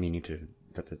 not meaning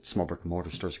that the small brick and mortar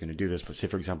stores are going to do this, but say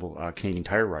for example, Canadian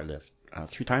Tire where I live,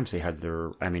 3 times they had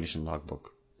their ammunition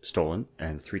logbook stolen,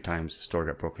 and 3 times the store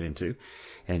got broken into,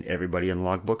 and everybody in the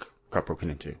logbook got broken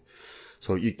into.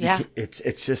 So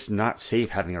it's just not safe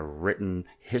having a written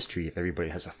history if everybody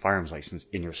has a firearms license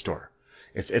in your store.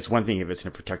 It's one thing if it's in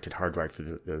a protected hard drive for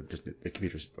the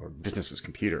computer's or business's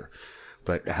computer,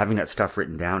 but having that stuff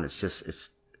written down, it's just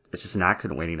an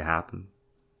accident waiting to happen.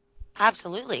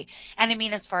 Absolutely. And I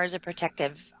mean, as far as a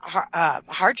protective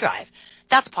hard drive,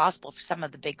 that's possible for some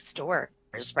of the big stores,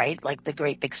 right? Like the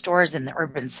great big stores in the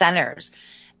urban centers.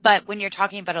 But when you're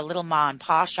talking about a little ma and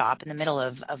pa shop in the middle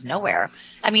of nowhere,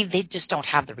 I mean, they just don't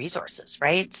have the resources,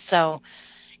 right? So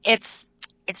it's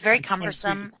very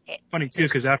cumbersome. It's funny too,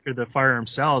 because after the firearm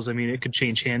sells, I mean, it could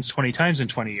change hands 20 times in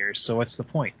 20 years. So what's the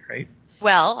point, right?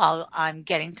 Well, I'm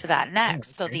getting to that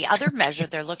next. Oh, okay. So the other measure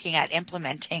they're looking at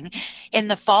implementing in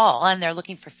the fall, and they're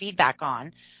looking for feedback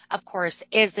on, of course,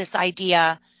 is this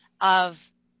idea of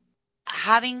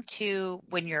having to,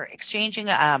 when you're exchanging,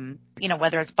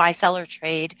 whether it's buy, sell, or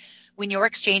trade, when you're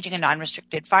exchanging a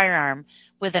non-restricted firearm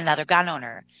with another gun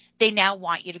owner, they now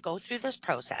want you to go through this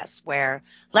process where,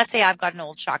 let's say I've got an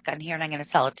old shotgun here and I'm going to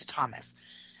sell it to Thomas.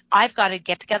 I've got to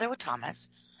get together with Thomas.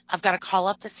 I've got to call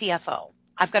up the CFO.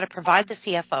 I've got to provide the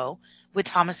CFO with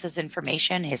Thomas's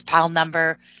information, his PAL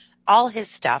number, all his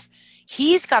stuff.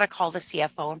 He's got to call the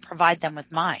CFO and provide them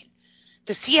with mine.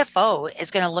 The CFO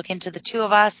is going to look into the two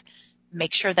of us,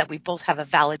 make sure that we both have a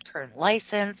valid current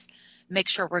license, make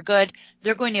sure we're good.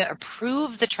 They're going to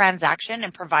approve the transaction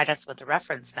and provide us with the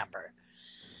reference number.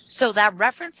 So that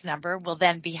reference number will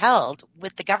then be held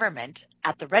with the government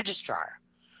at the registrar.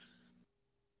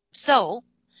 So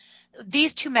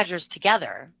these two measures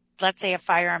together, let's say a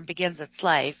firearm begins its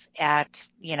life at,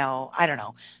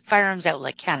 Firearms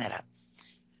Outlet Canada.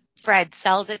 Fred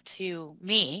sells it to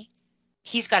me.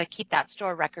 He's got to keep that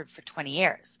store record for 20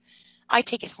 years. I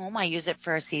take it home, I use it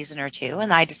for a season or two,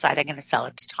 and I decide I'm going to sell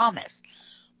it to Thomas.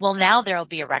 Well, now there will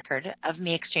be a record of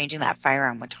me exchanging that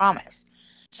firearm with Thomas.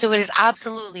 So it is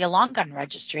absolutely a long gun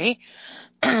registry,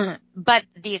 but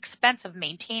the expense of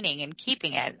maintaining and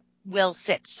keeping it will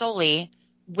sit solely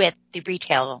with the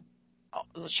retail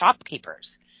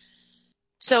shopkeepers.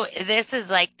 So this is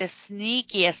like the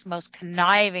sneakiest, most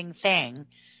conniving thing.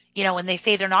 When they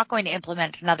say they're not going to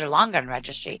implement another long gun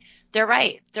registry, they're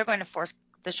right. They're going to force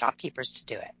the shopkeepers to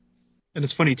do it. And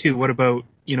it's funny too. What about,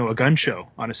 a gun show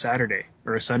on a Saturday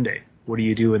or a Sunday? What do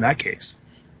you do in that case?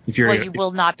 You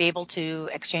will not be able to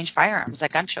exchange firearms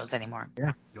at gun shows anymore.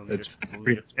 Yeah,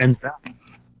 ends that.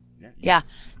 Yeah,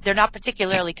 they're not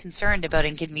particularly concerned about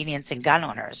inconveniencing gun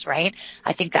owners, right?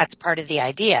 I think that's part of the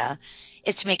idea,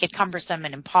 is to make it cumbersome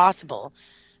and impossible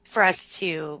for us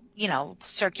to,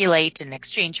 circulate and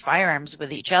exchange firearms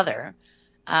with each other,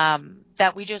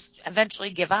 that we just eventually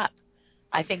give up.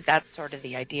 I think that's sort of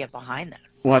the idea behind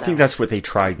this. Well, I think that's what they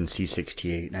tried in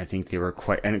C-68, and I think they were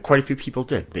quite a few people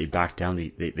did. They backed down.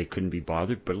 They couldn't be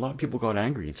bothered, but a lot of people got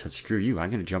angry and said, "Screw you! I'm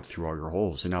going to jump through all your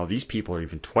holes." And now these people are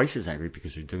even twice as angry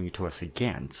because they're doing it to us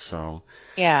again. So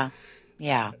yeah.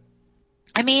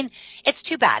 I mean, it's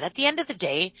too bad. At the end of the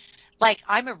day,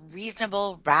 I'm a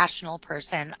reasonable, rational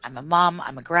person. I'm a mom.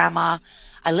 I'm a grandma.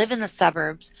 I live in the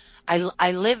suburbs.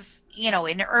 I live,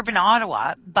 in urban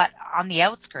Ottawa, but on the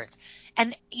outskirts.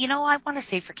 And, I want to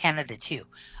say for Canada too,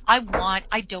 I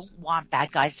don't want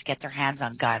bad guys to get their hands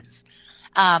on guns.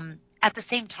 At the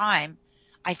same time,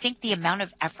 I think the amount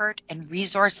of effort and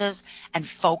resources and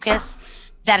focus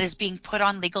that is being put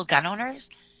on legal gun owners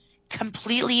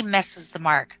completely misses the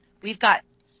mark. We've got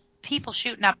people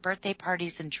shooting up birthday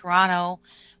parties in Toronto.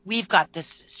 We've got the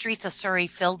streets of Surrey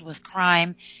filled with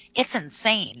crime. It's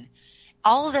insane.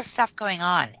 All of this stuff going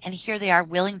on, and here they are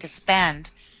willing to spend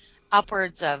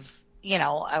upwards of,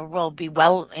 will be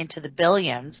well into the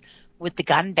billions with the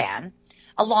gun ban,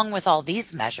 along with all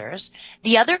these measures.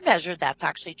 The other measure that's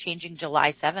actually changing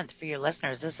July 7th for your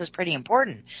listeners, this is pretty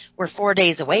important. We're 4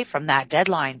 days away from that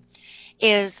deadline,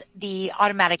 is the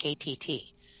automatic ATT.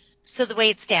 So the way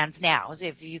it stands now is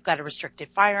if you've got a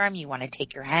restricted firearm, you want to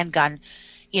take your handgun,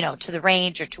 to the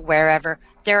range or to wherever,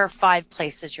 there are 5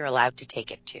 places you're allowed to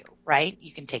take it to, right?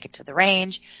 You can take it to the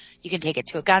range, you can take it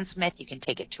to a gunsmith, you can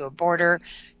take it to a border,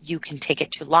 you can take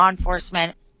it to law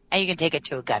enforcement, and you can take it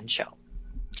to a gun show.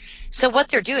 So what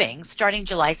they're doing, starting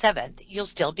July 7th, you'll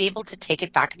still be able to take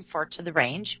it back and forth to the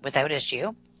range without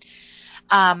issue,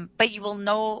 but you will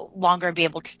no longer be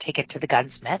able to take it to the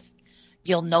gunsmith.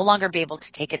 You'll no longer be able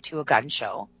to take it to a gun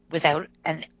show without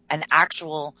an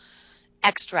actual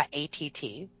extra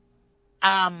ATT.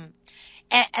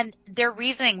 And their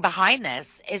reasoning behind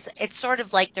this is it's sort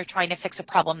of like they're trying to fix a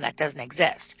problem that doesn't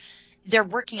exist. They're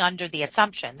working under the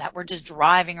assumption that we're just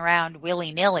driving around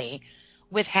willy-nilly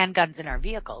with handguns in our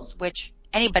vehicles, which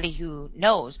anybody who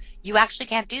knows, you actually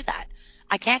can't do that.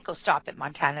 I can't go stop at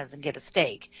Montana's and get a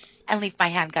steak and leave my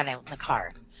handgun out in the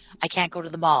car. I can't go to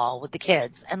the mall with the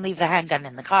kids and leave the handgun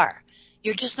in the car.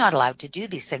 You're just not allowed to do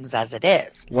these things as it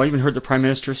is. Well, I even heard the Prime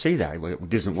Minister say that. He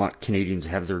doesn't want Canadians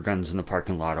to have their guns in the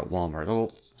parking lot at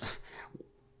Walmart.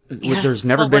 There's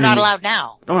never been... We're not allowed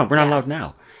now. No, we're not allowed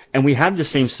now. And we had the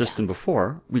same system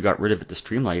before. We got rid of it to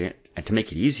streamline it and to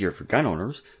make it easier for gun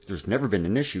owners. There's never been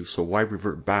an issue, so why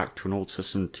revert back to an old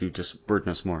system to just burden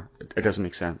us more? It doesn't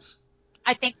make sense.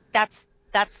 I think that's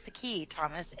the key,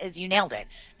 Thomas, is you nailed it.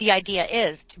 The idea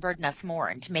is to burden us more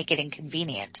and to make it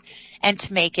inconvenient and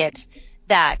to make it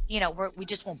that, we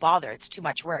just won't bother. It's too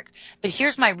much work. But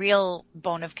here's my real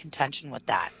bone of contention with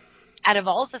that. Out of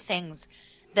all the things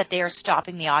that they are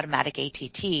stopping the automatic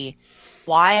ATT,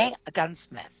 why a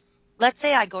gunsmith? Let's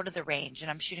say I go to the range and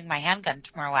I'm shooting my handgun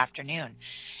tomorrow afternoon,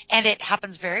 and it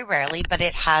happens very rarely, but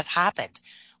it has happened.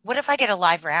 What if I get a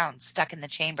live round stuck in the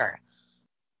chamber?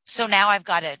 So now I've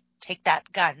got to take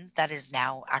that gun that is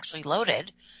now actually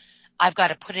loaded. I've got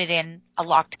to put it in a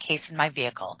locked case in my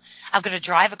vehicle. I've got to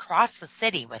drive across the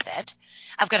city with it.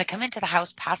 I've got to come into the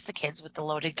house past the kids with the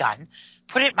loaded gun,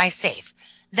 put it in my safe.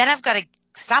 Then I've got to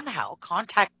somehow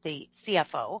contact the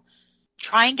CFO,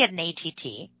 try and get an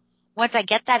ATT. Once I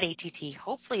get that ATT,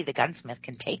 hopefully the gunsmith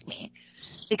can take me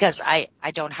because I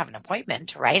don't have an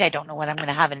appointment, right? I don't know what I'm going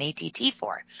to have an ATT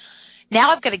for. Now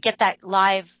I've got to get that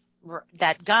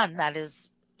gun that is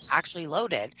actually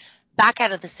loaded back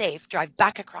out of the safe, drive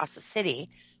back across the city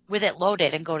with it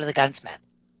loaded and go to the gunsmith.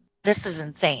 This is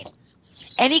insane.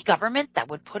 Any government that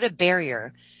would put a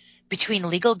barrier between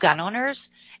legal gun owners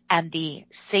and the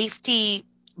safety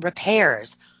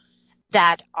repairs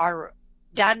that are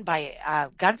done by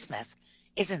gunsmiths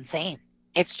is insane.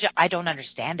 It's just, I don't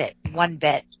understand it one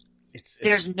bit.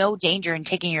 There's no danger in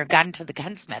taking your gun to the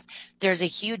gunsmith. There's a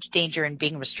huge danger in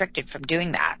being restricted from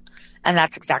doing that. And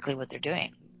that's exactly what they're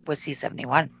doing with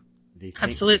C-71.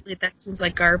 Absolutely. That seems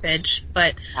like garbage.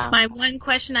 But my one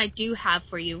question I do have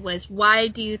for you was, why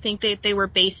do you think that they were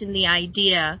basing the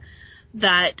idea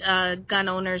that gun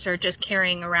owners are just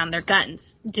carrying around their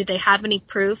guns? Do they have any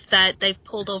proof that they've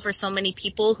pulled over so many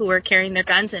people who are carrying their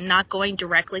guns and not going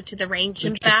directly to the range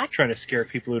and back? Just trying to scare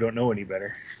people who don't know any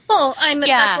better. Well,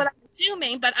 that's what I'm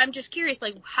assuming, but I'm just curious,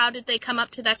 like, how did they come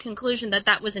up to that conclusion that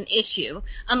that was an issue?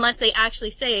 Unless they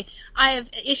actually say, I have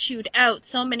issued out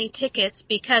so many tickets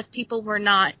because people were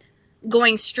not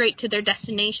going straight to their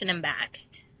destination and back.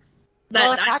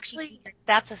 Well, it's actually,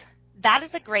 that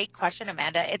is a great question,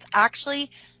 Amanda. It's actually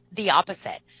the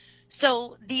opposite.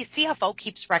 So the CFO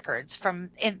keeps records from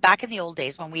back in the old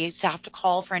days when we used to have to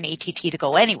call for an ATT to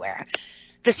go anywhere.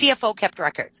 The CFO kept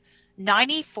records.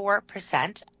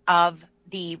 94% of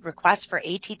the requests for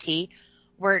ATT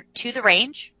were to the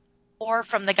range or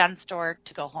from the gun store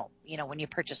to go home, when you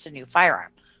purchase a new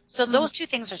firearm. So those two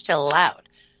things are still allowed.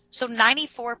 So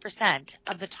 94%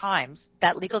 of the times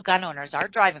that legal gun owners are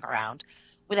driving around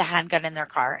with a handgun in their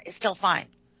car is still fine.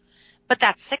 But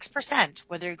that 6%,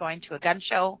 whether you're going to a gun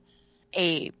show,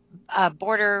 a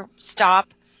border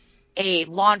stop, a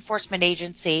law enforcement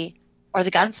agency, or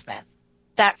the gunsmith,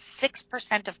 that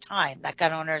 6% of time that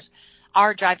gun owners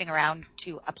are driving around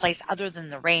to a place other than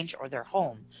the range or their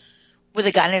home with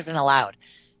a gun isn't allowed.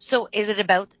 So is it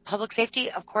about public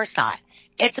safety? Of course not.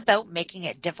 It's about making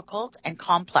it difficult and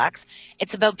complex.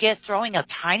 It's about throwing a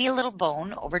tiny little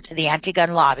bone over to the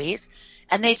anti-gun lobbies,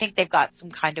 and they think they've got some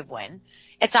kind of win.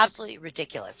 It's absolutely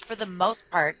ridiculous. For the most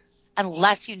part,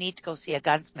 unless you need to go see a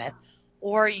gunsmith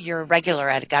or you're a regular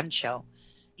at a gun show,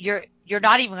 you're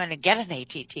not even going to get an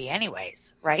ATT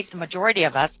anyways, right? The majority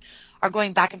of us are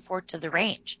going back and forth to the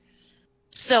range.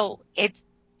 So it's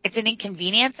an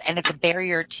inconvenience and it's a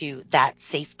barrier to that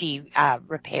safety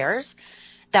repairs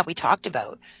that we talked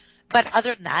about. But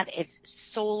other than that, it's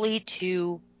solely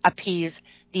to appease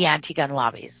the anti-gun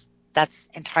lobbies. That's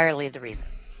entirely the reason.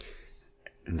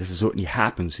 And this is what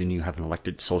happens when you have an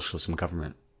elected socialism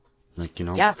government.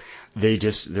 Yeah. They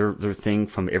just, their thing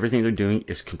from everything they're doing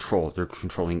is control. They're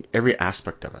controlling every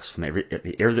aspect of us, from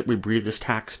the air that we breathe is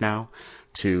taxed now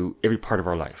to every part of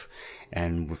our life.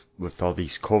 And with all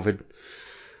these COVID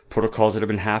protocols that have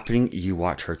been happening, you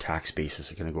watch our tax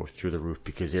bases are going to go through the roof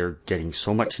because they're getting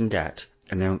so much in debt.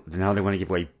 And now they want to give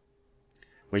away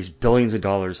waste billions of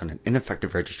dollars on an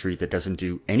ineffective registry that doesn't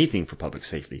do anything for public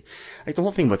safety. Like the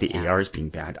whole thing about the ARs being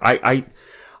banned.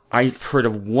 I've heard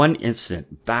of one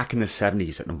incident back in the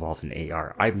 70s that involved an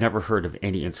AR. I've never heard of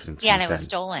any incidents since then. Yeah, and it was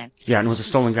stolen. Yeah, and it was a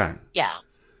stolen gun. Yeah.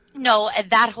 No,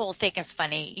 that whole thing is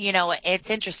funny. It's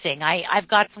interesting. I've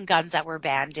got some guns that were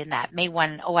banned in that May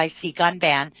 1 OIC gun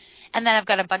ban, and then I've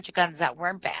got a bunch of guns that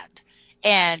weren't banned.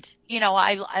 And,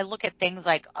 I look at things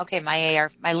like, okay,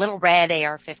 my little red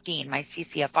AR-15, my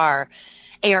CCFR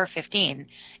AR-15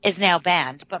 is now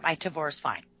banned, but my Tavor is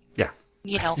fine. Yeah.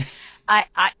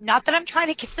 I not that I'm trying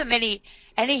to give them any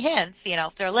hints,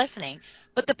 if they're listening,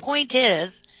 but the point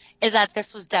is is that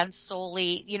this was done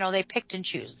solely, they picked and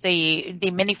choose.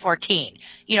 The Mini 14,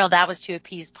 that was to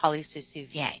appease Police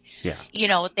Souvien. Yeah.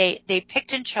 They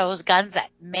picked and chose guns that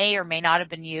may or may not have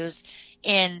been used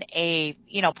in a,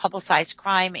 publicized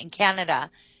crime in Canada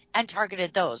and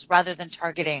targeted those rather than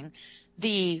targeting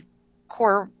the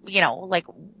core,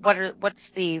 what's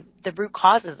the root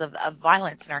causes of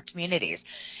violence in our communities.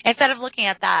 Instead of looking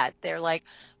at that, they're like,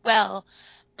 well,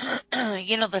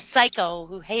 the psycho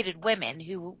who hated women,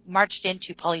 who marched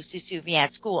into Police Souvien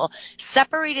school,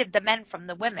 separated the men from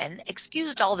the women,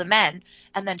 excused all the men,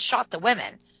 and then shot the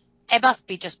women. It must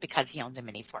be just because he owns a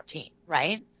Mini 14,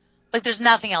 right? Like, there's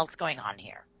nothing else going on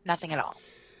here. Nothing at all.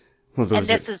 Well, there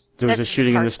was a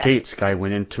shooting in the States. Guy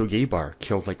went into a gay bar,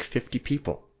 killed like 50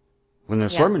 people with an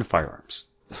assortment of firearms.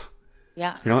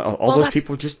 Yeah. All those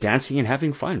people were just dancing and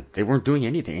having fun. They weren't doing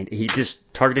anything. And he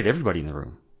just targeted everybody in the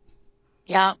room.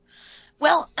 Yeah.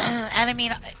 Well, and I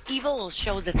mean, evil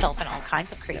shows itself in all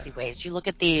kinds of crazy ways. You look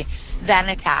at the van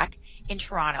attack in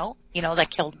Toronto, that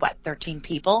killed, 13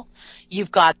 people.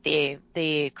 You've got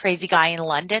the crazy guy in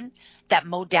London that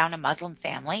mowed down a Muslim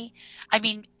family. I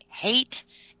mean, hate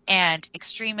and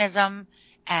extremism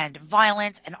and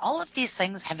violence and all of these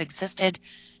things have existed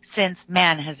since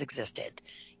man has existed.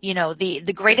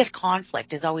 The greatest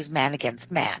conflict is always man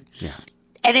against man. Yeah.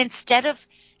 And instead of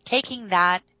taking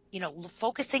that,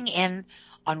 focusing in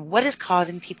on what is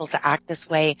causing people to act this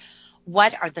way,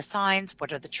 what are the signs,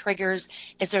 what are the triggers,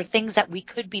 is there things that we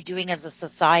could be doing as a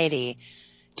society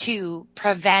to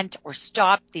prevent or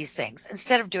stop these things?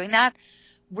 Instead of doing that,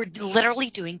 we're literally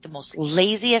doing the most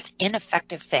laziest,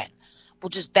 ineffective thing. We'll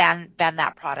just ban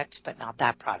that product, but not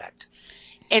that product.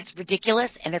 It's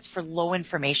ridiculous, and it's for low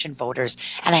information voters.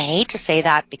 And I hate to say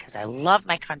that because I love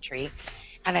my country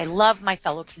and I love my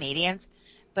fellow Canadians.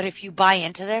 But if you buy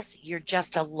into this, you're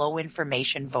just a low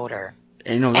information voter.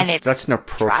 That's an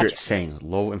appropriate tragic. saying,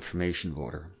 low information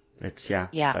voter. That's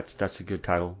a good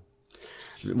title.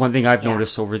 One thing I've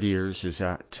noticed over the years is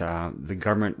that the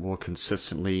government will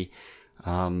consistently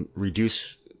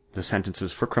reduce the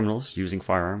sentences for criminals using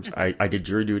firearms. I did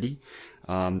jury duty.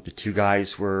 The two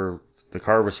guys the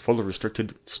car was full of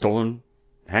restricted stolen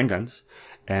handguns,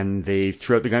 and they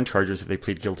threw out the gun charges if they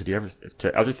plead guilty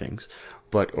to other things.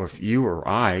 But if you or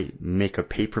I make a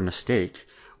paper mistake,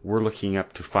 we're looking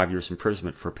up to 5 years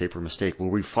imprisonment for a paper mistake. Well,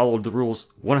 we followed the rules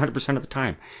 100% of the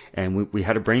time, and we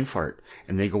had a brain fart,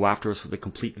 and they go after us with a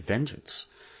complete vengeance.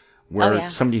 Where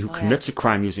somebody who commits a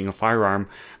crime using a firearm,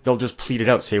 they'll just plead it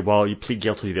out, say, well, you plead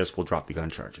guilty to this, we'll drop the gun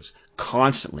charges.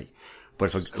 Constantly.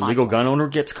 But if a legal gun owner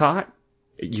gets caught,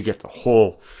 you get the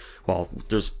whole,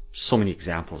 there's so many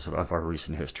examples of our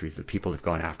recent history that people have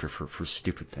gone after for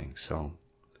stupid things, so.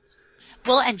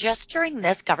 Well, and just during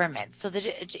this government, so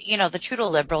the Trudeau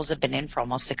Liberals have been in for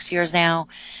almost 6 years now.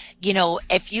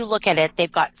 If you look at it,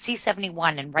 they've got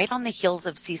C-71, and right on the heels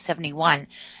of C-71,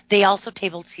 they also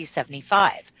tabled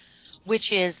C-75,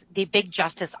 which is the big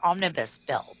Justice Omnibus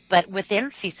bill. But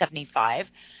within C-75,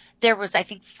 there was, I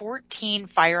think, 14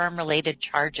 firearm-related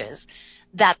charges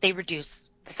that they reduced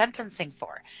the sentencing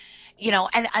for.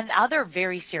 And other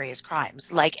very serious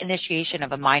crimes, like initiation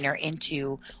of a minor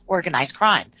into organized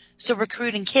crime. So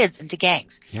recruiting kids into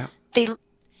gangs. Yeah.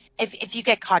 If you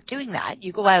get caught doing that,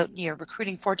 you go out and you're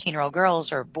recruiting 14-year-old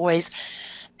girls or boys,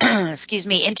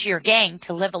 into your gang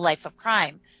to live a life of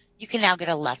crime, you can now get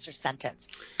a lesser sentence.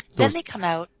 Then they come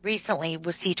out recently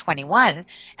with C-21,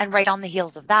 and right on the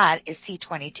heels of that is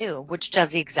C-22, which does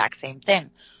the exact same thing.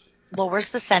 Lowers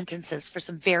the sentences for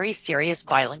some very serious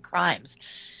violent crimes.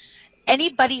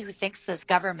 Anybody who thinks this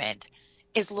government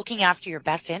is looking after your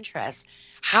best interests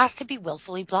has to be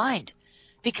willfully blind,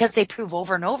 because they prove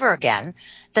over and over again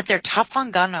that they're tough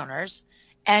on gun owners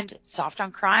and soft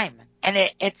on crime.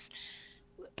 And it's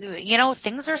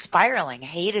things are spiraling.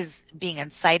 Hate is being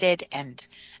incited and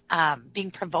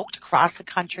being provoked across the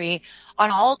country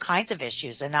on all kinds of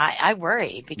issues. And I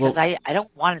worry because I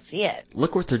don't want to see it.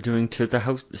 Look what they're doing to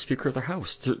the Speaker of the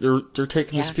House. They're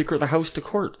taking the Speaker of the House to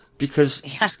court because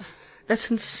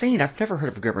that's insane. I've never heard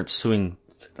of a government suing,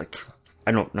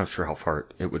 I'm not sure how far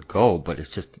it would go, but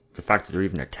it's just the fact that they're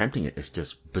even attempting it is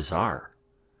just bizarre.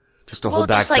 Just to hold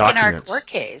back just like documents. in our court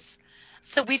case.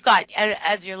 So we've got,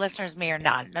 as your listeners may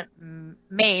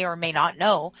or may not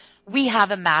know, we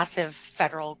have a massive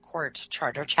federal court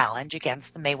charter challenge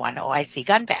against the May 1 OIC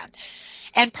gun ban.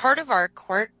 And part of our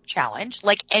court challenge,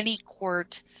 like any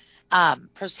court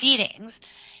proceedings,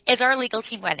 is our legal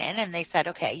team went in and they said,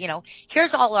 okay,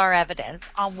 here's all our evidence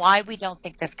on why we don't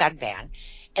think this gun ban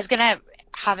is going to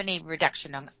have any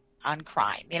reduction on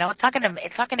crime. It's not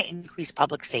going to increase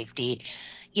public safety.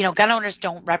 Gun owners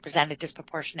don't represent a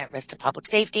disproportionate risk to public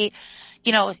safety.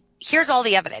 here's all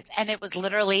the evidence. And it was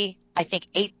literally, I think,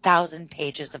 8,000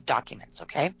 pages of documents.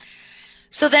 Okay.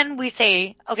 So then we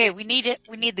say, okay, we need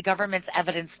the government's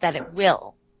evidence that it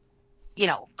will,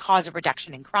 cause a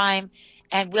reduction in crime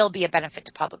and will be a benefit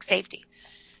to public safety.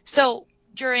 So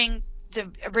during the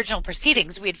original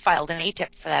proceedings, we had filed an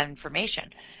ATIP for that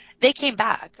information. They came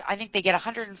back. I think they get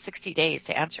 160 days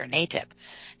to answer an ATIP.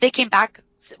 They came back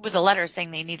with a letter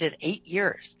saying they needed 8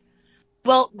 years.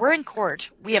 Well, we're in court.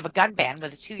 We have a gun ban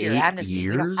with a 2-year amnesty.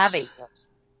 Years? We don't have 8 years.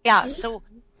 Yeah, so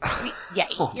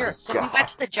 8 years. So we went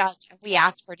to the judge and we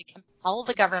asked her to compel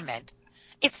the government.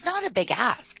 It's not a big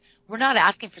ask. We're not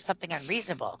asking for something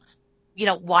unreasonable.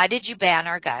 Why did you ban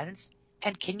our guns?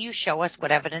 And can you show us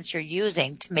what evidence you're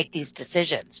using to make these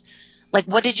decisions? Like,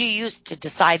 what did you use to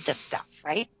decide this stuff,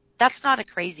 right? That's not a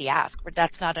crazy ask, but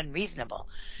that's not unreasonable.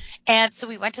 And so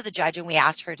we went to the judge and we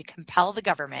asked her to compel the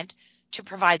government to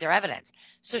provide their evidence.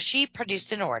 So she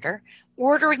produced an order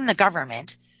ordering the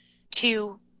government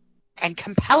and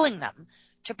compelling them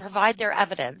to provide their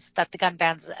evidence that the gun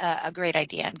ban's a great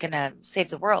idea and going to save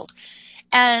the world.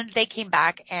 And they came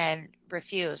back and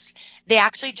refused. They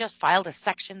actually just filed a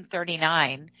Section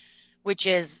 39, which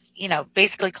is,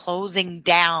 basically closing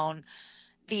down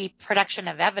the production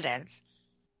of evidence.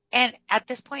 And at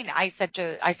this point, I said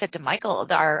to Michael,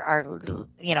 our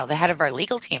the head of our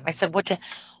legal team, I said, what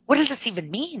does this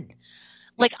even mean?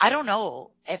 Like, I don't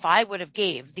know if I would have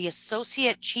gave the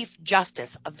Associate Chief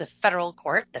Justice of the federal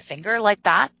court the finger like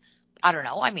that. I don't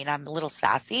know. I mean, I'm a little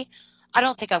sassy. I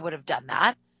don't think I would have done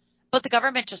that. But the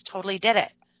government just totally did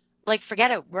it. Like,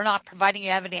 forget it. We're not providing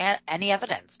you any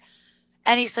evidence.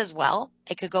 And he says, well,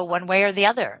 it could go one way or the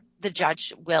other. The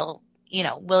judge will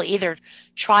either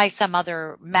try some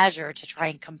other measure to try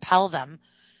and compel them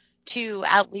to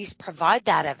at least provide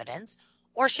that evidence,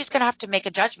 or she's going to have to make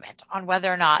a judgment on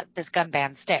whether or not this gun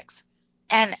ban sticks.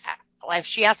 And if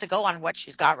she has to go on what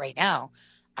she's got right now,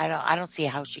 I don't see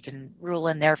how she can rule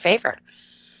in their favor.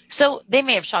 So they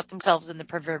may have shot themselves in the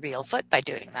proverbial foot by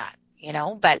doing that,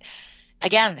 but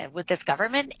again, with this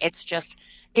government, it's just,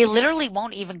 they literally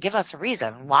won't even give us a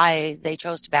reason why they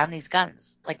chose to ban these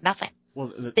guns. Like, nothing.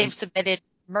 Well, they've submitted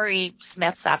Murray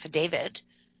Smith's affidavit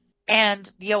and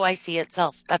the OIC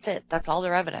itself. That's it. That's all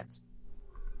their evidence.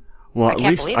 Well, at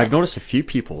least I've noticed a few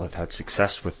people have had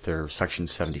success with their Section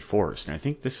 74s, and I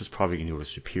think this is probably going to go to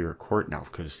Superior Court now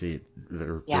because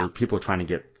there are people trying to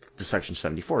get the Section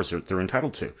 74s they're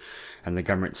entitled to, and the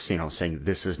government's saying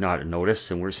this is not a notice,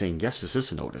 and we're saying yes, this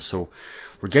is a notice. So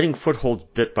we're getting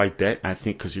foothold bit by bit, I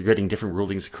think, because you're getting different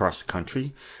rulings across the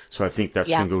country. So I think that's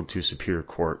going to go to Superior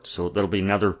Court. So that'll be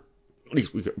another, at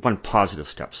least we got one positive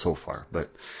step so far, but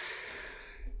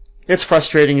it's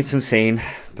frustrating, it's insane,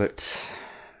 but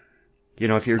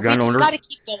if you're a gun owner, you just got to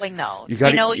keep going though.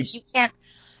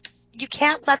 You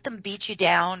can't let them beat you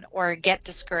down or get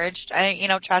discouraged.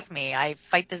 Trust me, I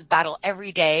fight this battle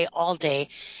every day, all day,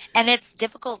 and it's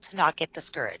difficult to not get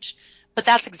discouraged. But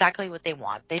that's exactly what they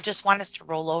want. They just want us to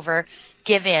roll over,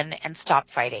 give in, and stop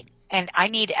fighting. And I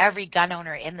need every gun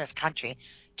owner in this country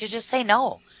to just say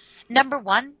no. Number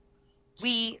one,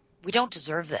 we don't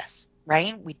deserve this,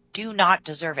 right? We do not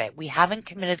deserve it. We haven't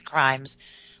committed crimes.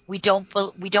 We don't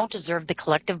deserve the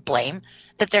collective blame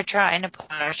that they're trying to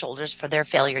put on our shoulders for their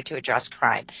failure to address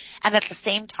crime. And at the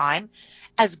same time,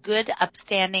 as good,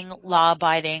 upstanding,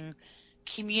 law-abiding,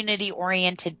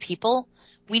 community-oriented people,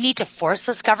 we need to force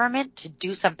this government to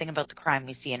do something about the crime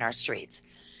we see in our streets.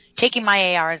 Taking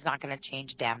my AR is not going to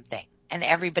change a damn thing, and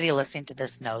everybody listening to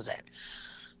this knows it.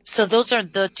 So those are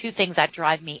the two things that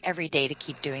drive me every day to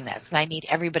keep doing this, and I need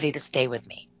everybody to stay with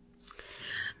me.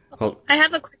 I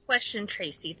have a quick question,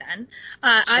 Tracy, then.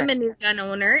 Sure. I'm a new gun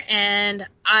owner, and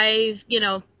I've,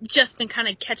 just been kind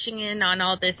of catching in on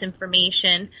all this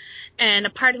information, and a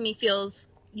part of me feels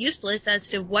useless as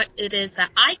to what it is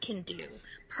that I can do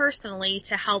personally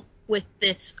to help with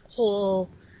this whole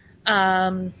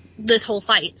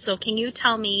fight. So can you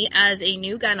tell me, as a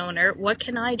new gun owner, what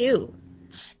can I do?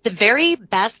 The very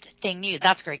best thing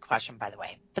that's a great question, by the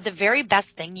way, but the very best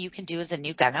thing you can do as a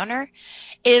new gun owner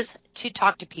is to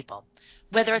talk to people,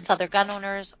 whether it's other gun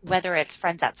owners, whether it's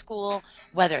friends at school,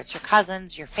 whether it's your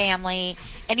cousins, your family,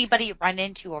 anybody you run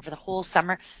into over the whole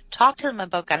summer. Talk to them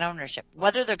about gun ownership,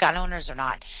 whether they're gun owners or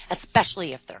not,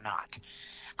 especially if they're not.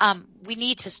 We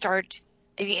need to start.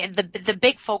 The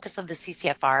big focus of the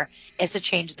CCFR is to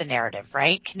change the narrative,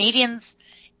 right? Canadians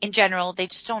in general, they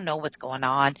just don't know what's going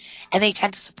on, and they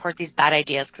tend to support these bad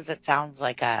ideas because it sounds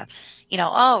like ban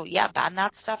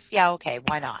that stuff. Yeah, okay,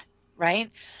 why not,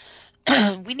 right?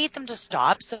 We need them to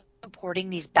stop supporting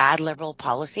these bad liberal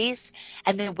policies,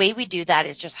 and the way we do that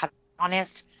is just have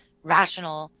honest,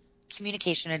 rational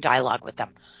communication and dialogue with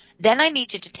them. Then I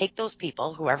need you to take those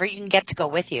people, whoever you can get to go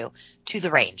with you, to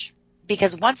the range.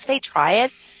 Because once they try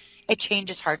it, it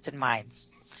changes hearts and minds.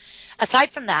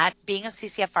 Aside from that, being a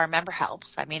CCFR member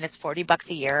helps. I mean, it's $40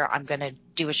 a year. I'm going to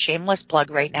do a shameless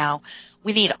plug right now.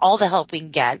 We need all the help we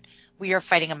can get. We are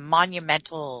fighting a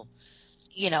monumental,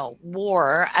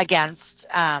 war against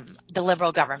the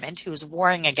Liberal government, who's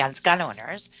warring against gun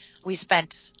owners. We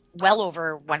spent well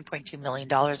over $1.2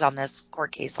 million on this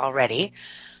court case already.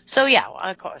 So yeah,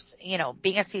 of course,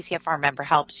 being a CCFR member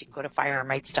helps. You can go to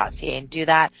firearmrights.ca and do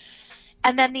that.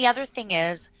 And then the other thing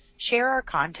is, share our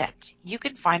content. You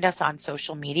can find us on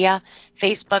social media,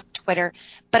 Facebook, Twitter,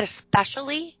 but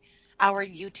especially our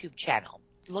YouTube channel.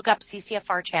 Look up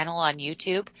CCFR channel on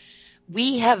YouTube.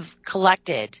 We have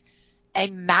collected a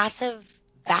massive,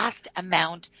 vast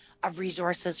amount of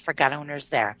resources for gun owners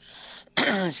there.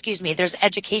 Excuse me. There's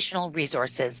educational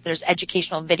resources. There's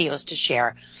educational videos to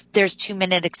share. There's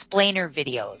 2-minute explainer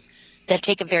videos that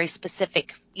take a very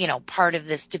specific, part of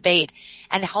this debate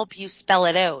and help you spell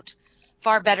it out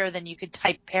far better than you could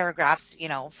type paragraphs,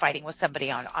 fighting with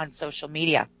somebody on social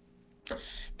media.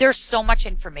 There's so much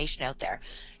information out there.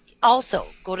 Also,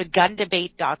 go to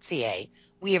gundebate.ca.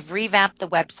 We have revamped the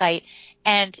website,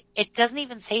 and it doesn't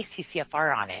even say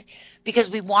CCFR on it because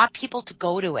we want people to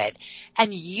go to it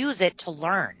and use it to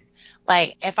learn.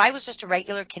 Like, if I was just a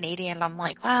regular Canadian, I'm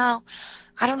like, well,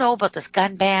 I don't know about this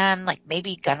gun ban. Like,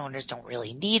 maybe gun owners don't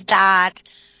really need that.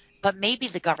 But maybe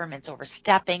the government's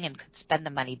overstepping and could spend the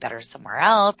money better somewhere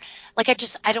else. Like,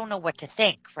 I don't know what to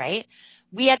think, right?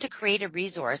 We had to create a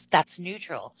resource that's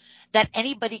neutral, that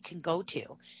anybody can go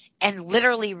to and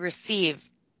literally receive,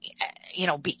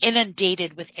 be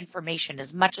inundated with information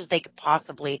as much as they could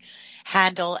possibly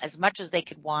handle, as much as they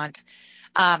could want.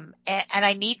 And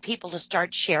I need people to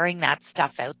start sharing that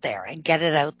stuff out there and get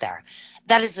it out there.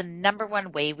 That is the number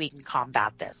one way we can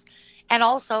combat this. And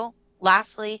also,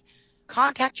 lastly,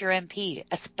 contact your MP,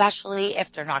 especially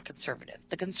if they're not conservative.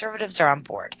 The conservatives are on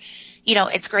board.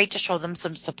 It's great to show them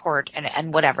some support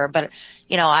and whatever, but,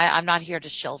 I'm not here to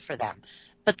shill for them.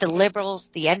 But the Liberals,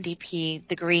 the NDP,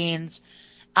 the Greens,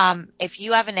 if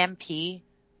you have an MP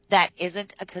that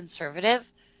isn't a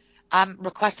conservative,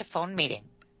 request a phone meeting.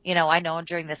 I know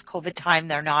during this COVID time,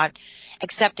 they're not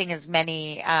accepting as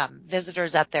many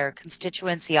visitors at their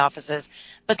constituency offices,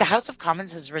 but the House of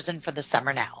Commons has risen for the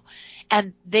summer now.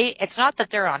 And it's not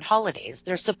that they're on holidays.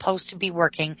 They're supposed to be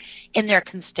working in their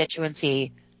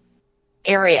constituency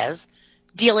areas,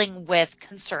 dealing with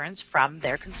concerns from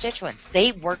their constituents.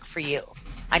 They work for you.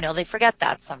 I know they forget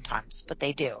that sometimes, but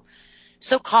they do.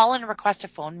 So call and request a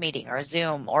phone meeting or a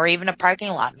Zoom or even a parking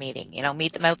lot meeting,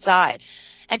 meet them outside.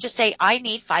 And just say, I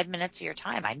need 5 minutes of your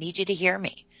time. I need you to hear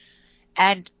me.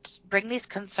 And bring these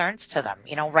concerns to them.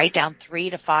 Write down 3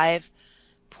 to 5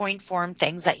 point form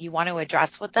things that you want to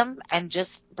address with them and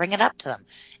just bring it up to them.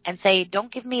 And say,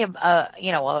 don't give me a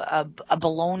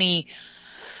baloney,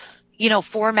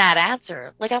 format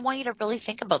answer. Like, I want you to really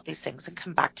think about these things and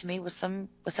come back to me with some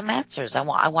answers.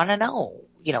 I want to know,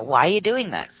 why are you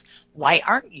doing this? Why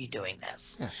aren't you doing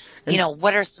this? Yeah.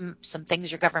 What are some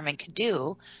things your government can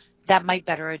do that might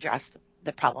better address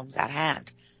the problems at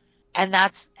hand? And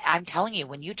I'm telling you,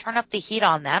 when you turn up the heat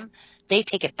on them, they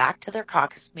take it back to their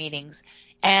caucus meetings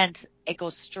and it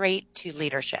goes straight to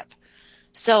leadership.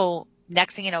 So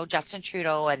next thing you know, Justin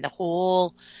Trudeau and the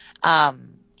whole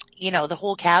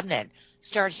cabinet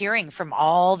start hearing from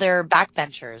all their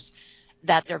backbenchers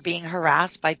that they're being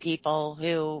harassed by people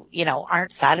who,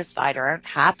 aren't satisfied or aren't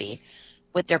happy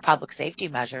with their public safety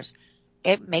measures.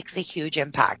 It makes a huge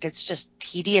impact. It's just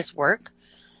tedious work,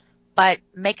 but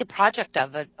make a project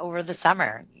of it over the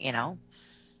summer,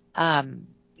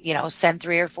 send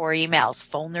 3 or 4 emails,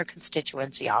 phone their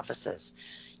constituency offices.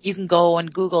 You can go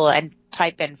and Google and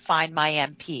type in find my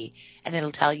MP and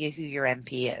it'll tell you who your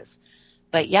MP is.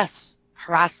 But yes,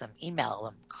 harass them, email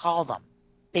them, call them.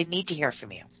 They need to hear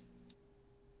from you.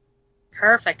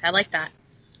 Perfect. I like that.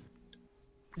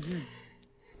 Mm-hmm.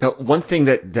 Now, one thing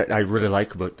that I really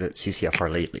like about the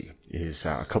CCFR lately is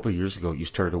a couple of years ago you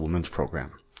started a women's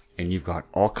program, and you've got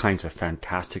all kinds of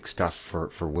fantastic stuff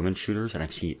for women shooters, and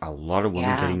I've seen a lot of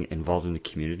women getting involved in the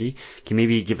community. Can you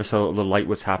maybe give us a little light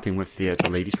what's happening with the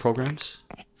ladies programs?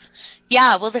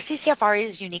 Yeah, well, the CCFR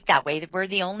is unique that way. We're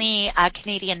the only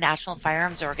Canadian national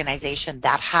firearms organization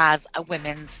that has a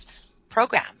women's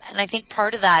program, and I think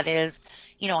part of that is,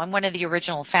 I'm one of the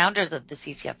original founders of the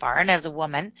CCFR, and as a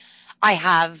woman, I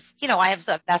have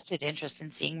a vested interest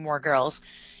in seeing more girls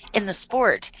in the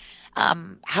sport.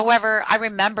 However, I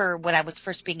remember when I was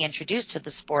first being introduced to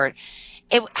the sport,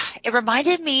 it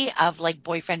reminded me of like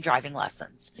boyfriend driving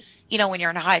lessons. When you're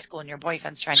in high school and your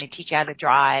boyfriend's trying to teach you how to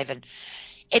drive, and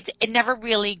it never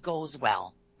really goes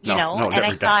well, you know? No, it And I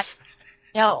never thought, does.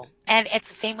 no. And it's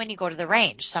the same when you go to the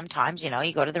range. Sometimes, you know,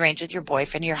 you go to the range with your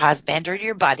boyfriend, your husband, or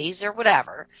your buddies or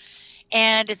whatever.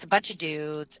 And it's a bunch of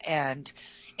dudes, and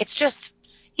it's just,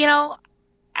 you know,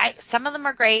 some of them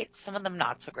are great, some of them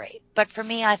not so great. But for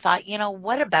me, I thought, you know,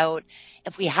 what about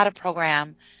if we had a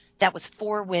program that was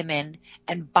for women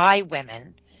and by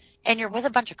women, and you're with a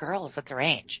bunch of girls at the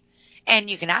range, and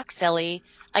you can act silly.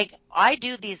 Like, I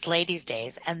do these ladies'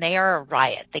 days, and they are a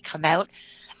riot. They come out.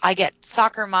 I get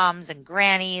soccer moms and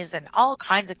grannies and all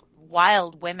kinds of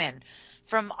wild women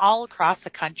from all across the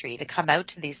country to come out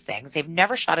to these things. They've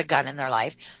never shot a gun in their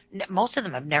life. Most of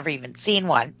them have never even seen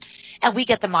one. And we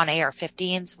get them on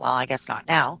AR-15s. Well, I guess not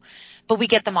now, but we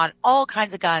get them on all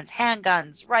kinds of guns,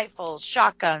 handguns, rifles,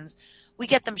 shotguns. We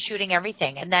get them shooting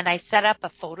everything. And then I set up a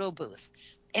photo booth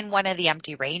in one of the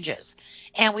empty ranges,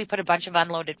 and we put a bunch of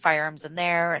unloaded firearms in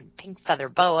there and pink feather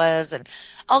boas and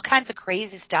all kinds of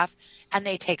crazy stuff. And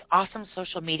they take awesome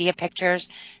social media pictures.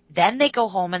 Then they go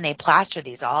home and they plaster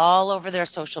these all over their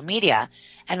social media.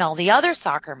 And all the other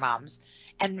soccer moms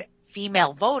and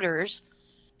female voters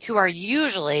who are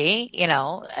usually, you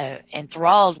know,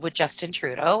 enthralled with Justin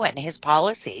Trudeau and his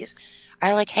policies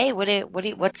are like, hey,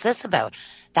 what's this about?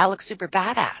 That looks super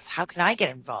badass. How can I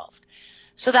get involved?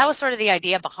 So that was sort of the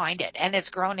idea behind it. And it's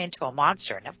grown into a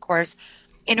monster. And of course,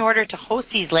 in order to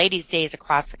host these ladies' days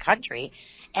across the country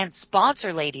and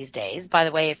sponsor ladies' days, by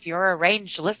the way, if you're a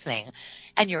range listening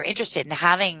and you're interested in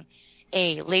having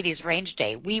a ladies' range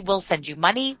day, we will send you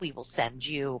money. We will send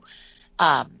you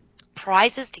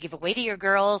prizes to give away to your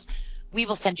girls. We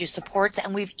will send you supports.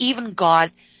 And we've even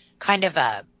got kind of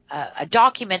a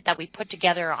document that we put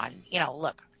together on, you know,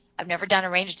 look, I've never done a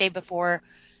range day before.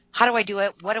 How do I do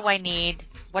it? What do I need?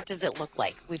 What does it look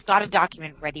like? We've got a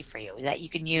document ready for you that you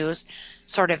can use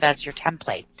sort of as your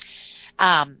template.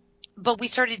 But we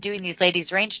started doing these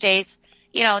ladies' range days,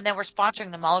 you know, and then we're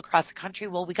sponsoring them all across the country.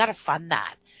 Well, we got to fund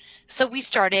that. So we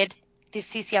started the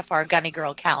CCFR Gunny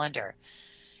Girl calendar,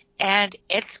 and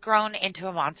it's grown into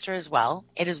a monster as well.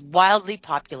 It is wildly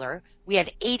popular. We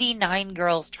had 89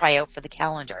 girls try out for the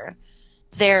calendar.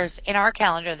 In our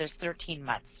calendar, there's 13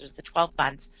 months. There's the 12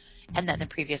 months and then the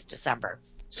previous December.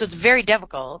 So it's very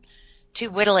difficult to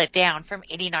whittle it down from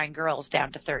 89 girls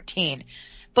down to 13.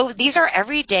 But these are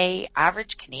everyday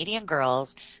average Canadian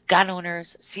girls, gun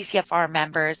owners, CCFR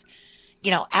members,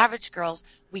 you know, average girls.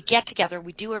 We get together.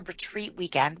 We do a retreat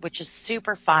weekend, which is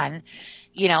super fun.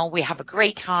 You know, we have a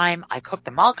great time. I cook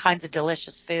them all kinds of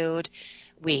delicious food.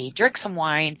 We drink some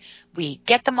wine. We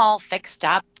get them all fixed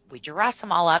up. We dress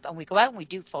them all up, and we go out and we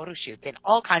do photo shoots in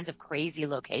all kinds of crazy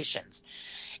locations.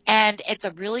 And it's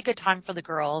a really good time for the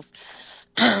girls.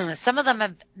 Some of them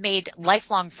have made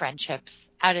lifelong friendships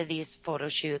out of these photo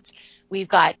shoots. We've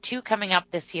got 2 coming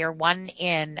up this year, one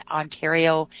in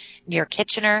Ontario near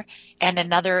Kitchener and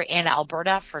another in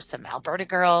Alberta for some Alberta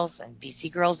girls, and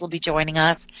BC girls will be joining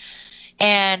us.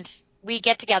 And we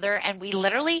get together and we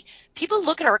literally, people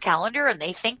look at our calendar and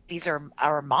they think these are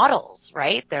our models,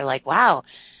 right? They're like, wow,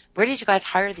 where did you guys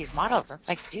hire these models? And it's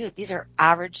like, dude, these are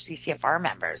average CCFR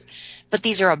members, but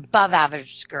these are above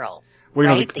average girls. Well, you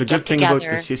right? know, the good thing about the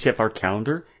CCFR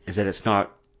calendar is that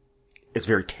it's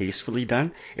very tastefully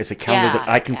done. It's a calendar that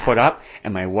I can put up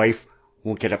and my wife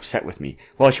won't get upset with me.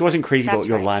 Well, she wasn't crazy about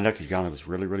Yolanda because Yolanda was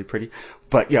really, really pretty.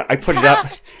 But yeah, I put it up.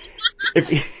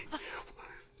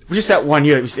 Just that one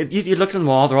year, you look at them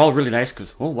all, they're all really nice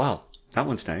because, oh wow, that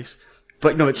one's nice.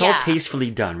 But no, it's all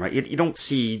tastefully done, right? You don't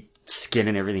see skin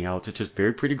and everything else. It's just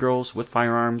very pretty girls with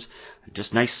firearms,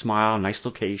 just nice smile, nice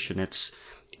location. It's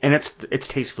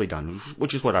tastefully done,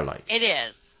 which is what I like. It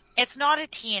is. It's not a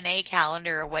TNA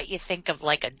calendar or what you think of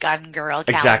like a gun girl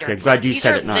calendar. Exactly. I'm glad you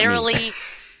said it, not me. These are literally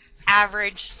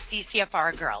average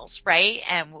CCFR girls, right?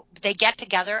 And they get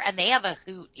together and they have a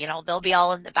hoot. You know, they'll be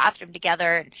all in the bathroom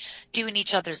together and doing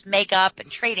each other's makeup and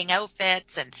trading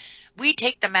outfits. And we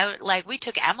take them out, like we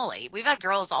took Emily. We've had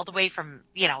girls all the way from,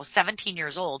 17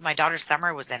 years old. My daughter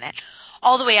Summer was in it,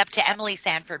 all the way up to Emily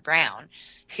Sanford Brown,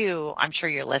 who I'm sure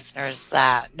your listeners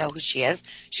know who she is.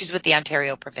 She's with the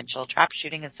Ontario Provincial Trap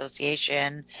Shooting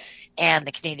Association and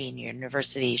the Canadian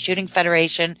University Shooting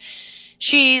Federation.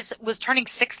 She was turning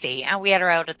 60, and we had her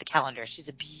out at the calendar. She's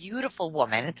a beautiful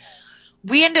woman.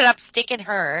 We ended up sticking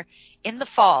her in the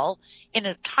fall in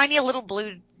a tiny little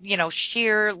blue,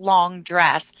 sheer long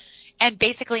dress, and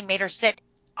basically made her sit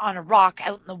on a rock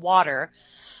out in the water,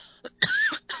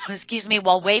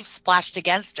 while waves splashed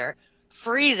against her,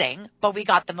 freezing, but we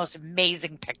got the most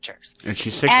amazing pictures. And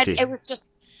she's 60. And it was just,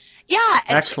 Yeah,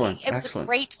 and Excellent. it was a Excellent.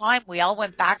 great time. We all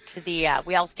went back to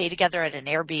we all stayed together at an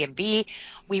Airbnb.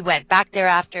 We went back there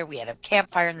after. We had a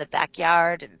campfire in the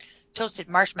backyard and toasted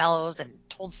marshmallows and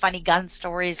told funny gun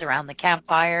stories around the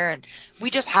campfire. And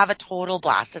we just have a total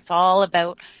blast. It's all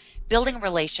about building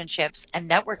relationships and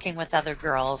networking with other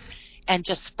girls and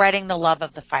just spreading the love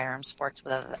of the firearm sports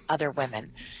with other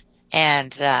women.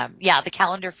 And the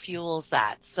calendar fuels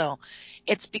that. So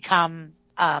it's become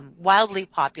wildly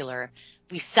popular.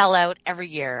 We sell out every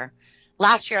year.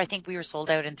 Last year, I think we were sold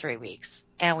out in 3 weeks,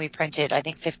 and we printed, I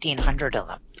think, 1,500 of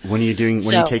them. When are you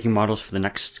taking models for the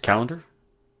next calendar?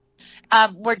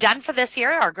 We're done for this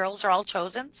year. Our girls are all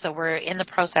chosen, so we're in the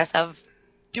process of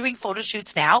doing photo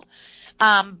shoots now.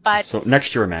 But so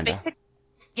next year, Amanda.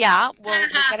 We'll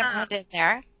get Amanda in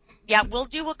there. Yeah, we'll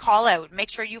do a call out.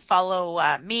 Make sure you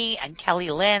follow me and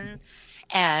Kelly Lynn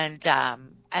and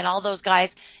all those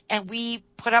guys. And we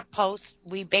put up posts.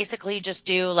 We basically just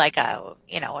do like a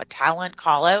talent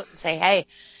call out and say, hey,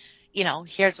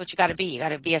 here's what you got to be. You got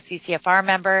to be a CCFR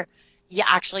member. You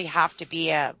actually have to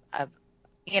be a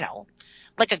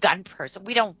like a gun person.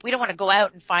 We don't want to go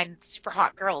out and find super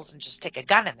hot girls and just stick a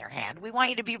gun in their hand. We want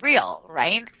you to be real,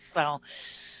 right? So,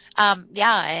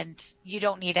 and you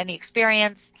don't need any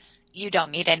experience. You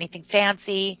don't need anything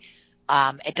fancy.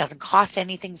 It doesn't cost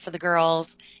anything for the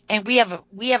girls, and we have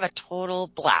a total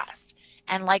blast.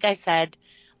 And like I said,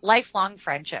 lifelong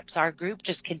friendships. Our group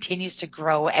just continues to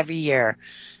grow every year,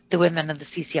 the women of the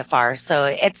CCFR. So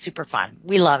it's super fun.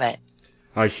 We love it.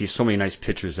 I see so many nice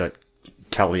pictures that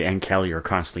Kelly and Kelly are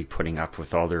constantly putting up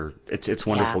with all their. It's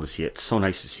wonderful to see. It's so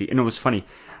nice to see. And it was funny.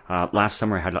 Last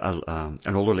summer, I had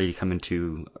an older lady come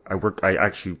into. I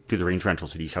actually do the range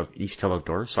rentals at East Hill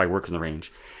Outdoors, so I work in the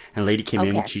range. And a lady came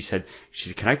in and she said,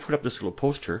 "Can I put up this little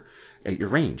poster at your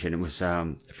range?" And it was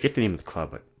I forget the name of the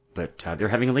club, but they're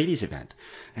having a ladies event.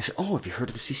 I said, "Oh, have you heard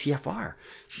of the CCFR?"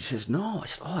 She says, "No." I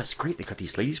said, "Oh, it's great. They got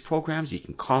these ladies programs. You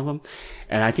can call them."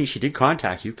 And I think she did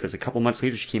contact you because a couple months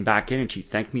later she came back in and she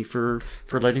thanked me for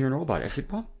letting her know about it. I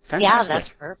said, "Well, fantastic." Yeah, that's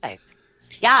perfect.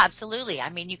 Yeah, absolutely. I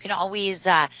mean, you can always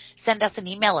send us an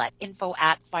email at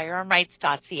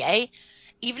info@firearmrights.ca.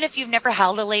 Even if you've never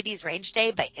held a ladies' range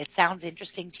day, but it sounds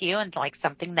interesting to you and like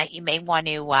something that you may want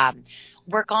to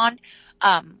work on,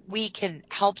 we can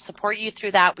help support you through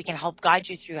that. We can help guide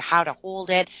you through how to hold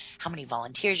it, how many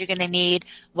volunteers you're going to need,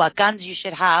 what guns you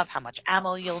should have, how much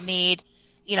ammo you'll need,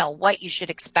 what you should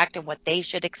expect and what they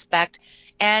should expect.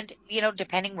 And,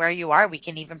 depending where you are, we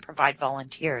can even provide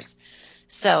volunteers.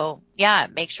 So yeah,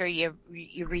 make sure you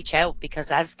reach out,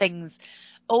 because as things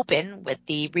open with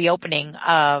the reopening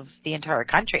of the entire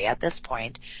country at this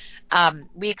point,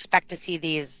 we expect to see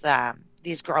these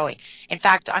growing. In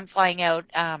fact, I'm flying out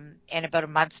in about a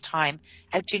month's time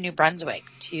out to New Brunswick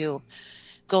to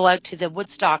go out to the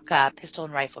Woodstock Pistol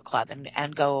and Rifle Club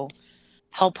and go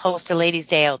help host a ladies'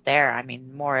 day out there. I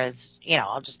mean, more as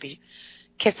I'll just be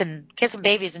kissing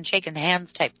babies and shaking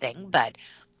hands type thing, but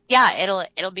yeah,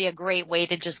 it'll be a great way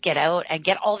to just get out and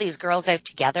get all these girls out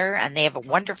together, and they have a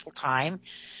wonderful time.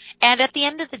 And at the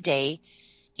end of the day,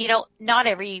 not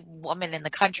every woman in the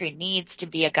country needs to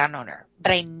be a gun owner,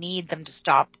 but I need them to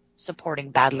stop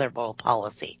supporting bad liberal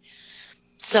policy.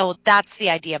 So that's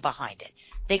the idea behind it.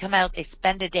 They come out, they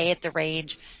spend a day at the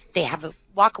range, they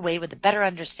walk away with a better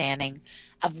understanding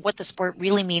of what the sport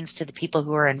really means to the people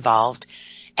who are involved.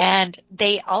 And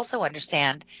they also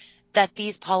understand that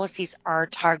these policies are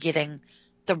targeting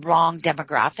the wrong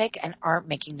demographic and aren't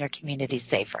making their communities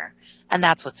safer. And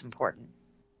that's what's important.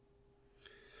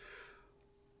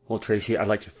 Well, Tracy, I'd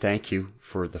like to thank you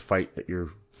for the fight that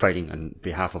you're fighting on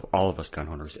behalf of all of us gun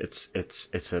owners.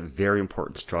 It's a very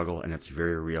important struggle, and it's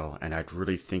very real. And I'd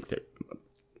really think that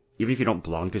even if you don't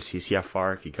belong to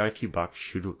CCFR, if you got a few bucks,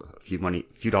 shoot a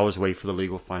few dollars away for the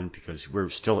legal fund, because we're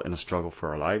still in a struggle for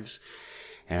our lives.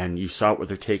 And you saw what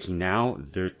they're taking now.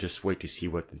 They're just wait to see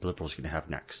what the Liberals are going to have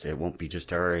next. It won't be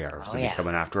just our ARs. They'll be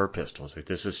coming after our pistols.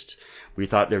 We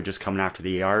thought they were just coming after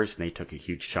the ARs, and they took a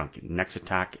huge chunk. The next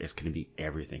attack is going to be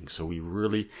everything. So we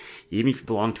really, even if you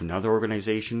belong to another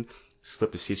organization,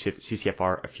 slip the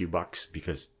CCFR a few bucks,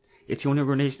 because it's the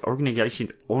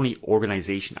only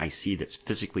organization I see that's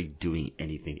physically doing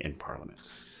anything in Parliament.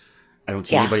 I don't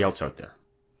see anybody else out there.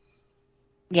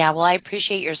 Yeah, well, I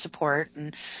appreciate your support.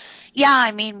 And yeah,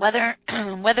 I mean, whether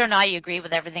or not you agree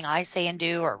with everything I say and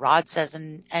do, or Rod says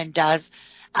and does,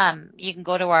 you can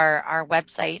go to our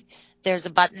website. There's a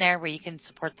button there where you can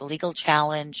support the legal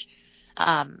challenge.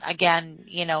 Again,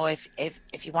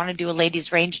 if you want to do a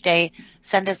ladies' range day,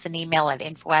 send us an email at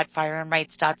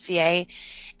info@firearmrights.ca.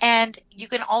 And you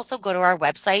can also go to our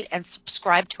website and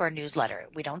subscribe to our newsletter.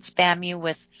 We don't spam you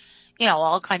with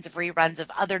all kinds of reruns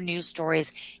of other news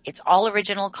stories. It's all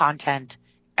original content.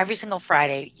 Every single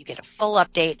Friday, you get a full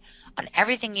update on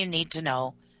everything you need to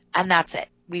know, and that's it.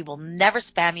 We will never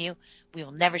spam you. We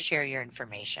will never share your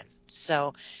information.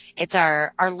 So it's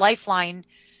our lifeline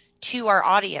to our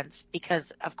audience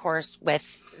because, of course, with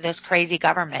this crazy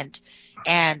government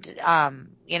and,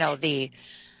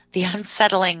 the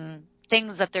unsettling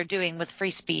things that they're doing with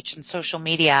free speech and social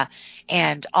media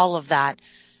and all of that,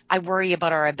 I worry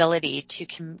about our ability to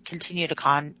continue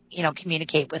to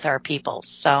communicate with our people.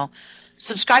 So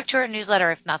subscribe to our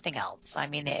newsletter if nothing else. I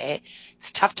mean,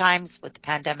 it's tough times with the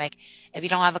pandemic. If you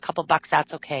don't have a couple bucks,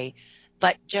 that's okay.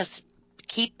 But just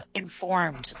keep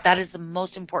informed. That is the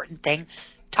most important thing.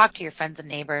 Talk to your friends and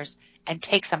neighbors and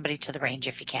take somebody to the range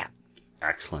if you can.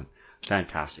 Excellent.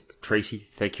 Fantastic. Tracy,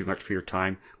 thank you much for your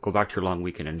time. Go back to your long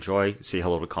weekend. Enjoy. Say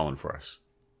hello to Colin for us.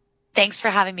 Thanks for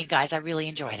having me, guys. I really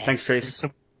enjoyed it. Thanks,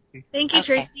 Tracy. Thank you,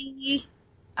 Tracy.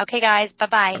 Okay, guys.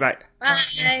 Bye-bye. Bye-bye.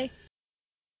 Bye.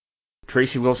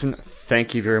 Tracy Wilson,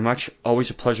 thank you very much.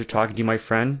 Always a pleasure talking to you, my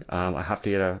friend. I have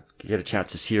to get a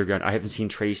chance to see her again. I haven't seen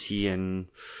Tracy in,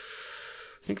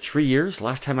 I think, 3 years.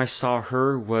 Last time I saw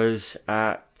her was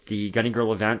at the Gunny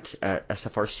Girl event at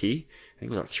SFRC. I think it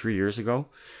was about 3 years ago.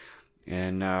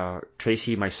 And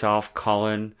Tracy, myself,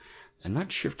 Colin, I'm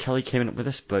not sure if Kelly came in with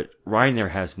us, but Ryan there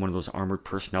has one of those armored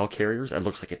personnel carriers. It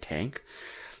looks like a tank.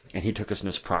 And he took us on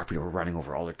his property. We're running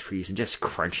over all the trees and just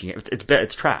crunching it.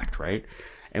 It's tracked, right?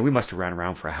 And we must have ran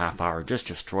around for a half hour, just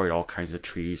destroyed all kinds of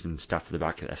trees and stuff to the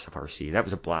back of the SFRC. That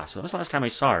was a blast. So that was the last time I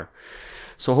saw her.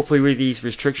 So hopefully with these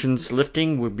restrictions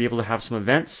lifting, we'll be able to have some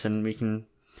events and we can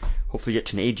hopefully get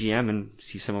to an AGM and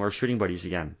see some of our shooting buddies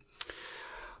again.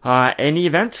 Any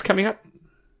events coming up?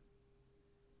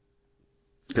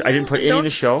 I didn't put any in the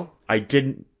show. I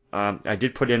did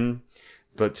put in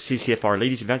the CCFR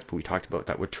ladies event, but we talked about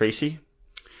that with Tracy.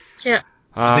 Yeah.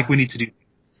 I think we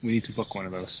need to book one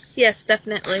of those. Yes,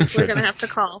 definitely. We're gonna have to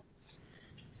call.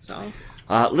 So.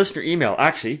 Listener email.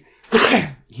 Actually,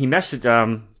 he messaged.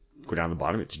 Go down the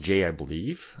bottom. It's Jay, I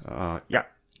believe.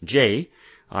 Jay.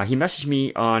 He messaged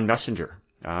me on Messenger,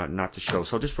 not the show.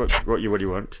 So I just wrote you what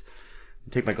you want.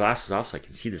 Take my glasses off so I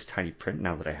can see this tiny print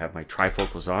now that I have my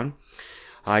trifocals on.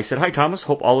 I said, hi, Thomas.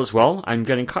 Hope all is well. I'm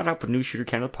getting caught up with New Shooter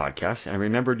Canada podcast, and I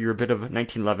remembered you're a bit of a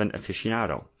 1911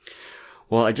 aficionado.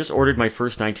 Well, I just ordered my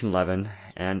first 1911,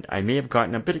 and I may have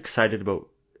gotten a bit excited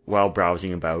while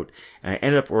browsing about, and I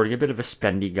ended up ordering a bit of a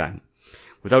spendy gun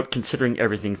without considering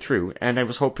everything through, and I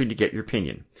was hoping to get your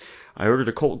opinion. I ordered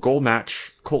a Colt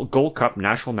Gold Cup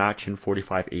national match in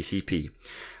 45 ACP.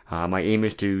 My aim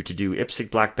is to do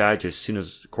IPSC black badge as soon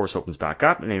as the course opens back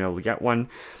up, and I'm able to get one.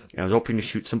 And I was hoping to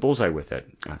shoot some bullseye with it.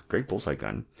 Great bullseye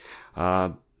gun.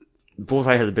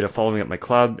 Bullseye has a bit of following at my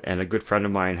club, and a good friend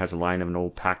of mine has a line of an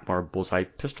old Pacmar bullseye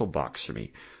pistol box for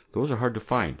me. Those are hard to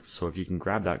find, so if you can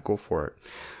grab that, go for it.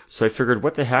 So I figured,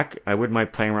 what the heck, I wouldn't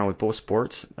mind playing around with both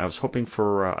sports. I was hoping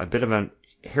for a bit of an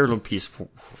heirloom piece for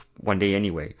one day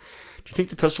anyway. Do you think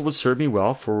the pistol would serve me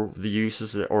well for the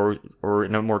uses or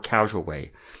in a more casual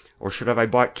way? Or should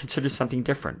I consider something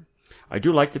different? I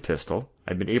do like the pistol.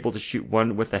 I've been able to shoot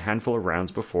one with a handful of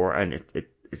rounds before, and it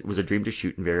was a dream to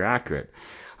shoot and very accurate.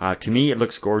 To me, it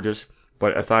looks gorgeous,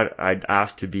 but I thought I'd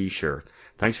ask to be sure.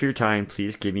 Thanks for your time.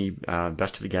 Please give me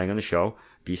best to the gang on the show.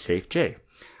 Be safe, Jay.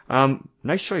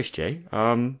 Nice choice, Jay.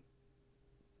 I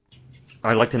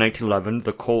like the 1911.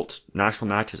 The Colt National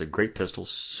Match is a great pistol,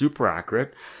 super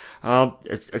accurate. I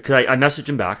messaged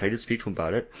him back. I did speak to him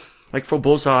about it. Like for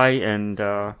bullseye and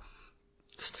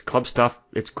club stuff,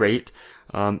 it's great.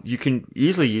 You can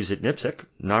easily use it in IPSC,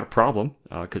 not a problem,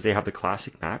 because they have the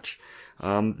classic match.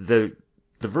 The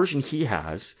version he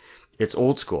has, it's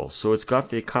old school, so it's got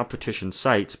the competition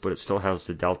sights, but it still has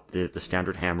the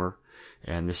standard hammer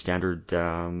and the standard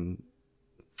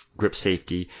grip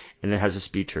safety, and it has a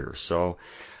speed trigger. So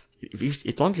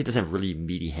as long as he doesn't have really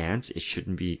meaty hands, it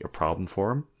shouldn't be a problem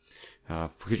for him.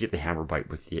 Because you get the hammer bite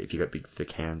if you got big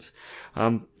thick hands.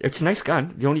 It's a nice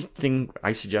gun. The only thing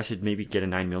I suggested, maybe get a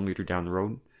 9mm down the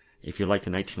road. If you like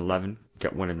the 1911,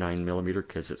 get one at 9mm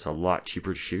because it's a lot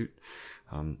cheaper to shoot.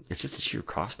 It's just the sheer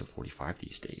cost of 45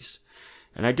 these days.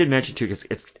 And I did mention too, because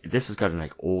this has got an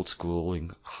old school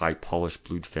and high polished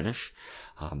blued finish.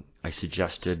 I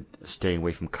suggested staying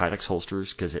away from Kydex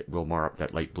holsters because it will mar up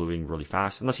that light bluing really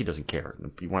fast, unless he doesn't care.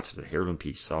 He wants it as a heirloom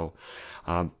piece. So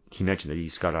he mentioned that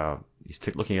he's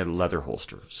looking at a leather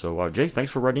holster. So Jay,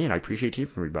 thanks for writing in. I appreciate you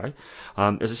from everybody.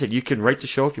 As I said, you can write the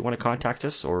show if you want to contact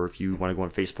us, or if you want to go on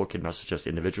Facebook and message us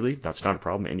individually. That's not a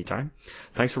problem anytime.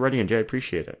 Thanks for writing in, Jay. I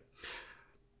appreciate it.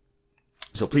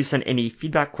 So please send any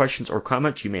feedback, questions, or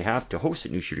comments you may have to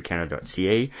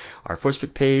host@newshootercanada.ca, our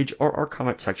Facebook page, or our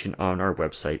comment section on our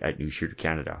website at New Shooter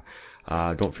Canada.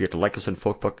 Don't forget to like us on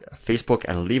Facebook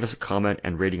and leave us a comment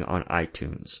and rating on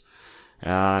iTunes.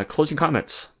 Closing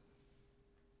comments.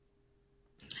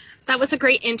 That was a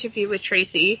great interview with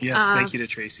Tracy. Yes, thank you to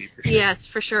Tracy for sure. Yes,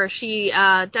 for sure. She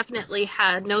definitely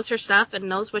knows her stuff and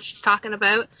knows what she's talking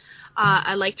about.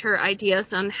 I liked her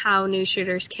ideas on how new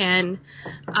shooters can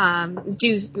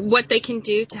do what they can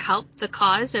do to help the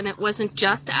cause, and it wasn't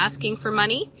just asking for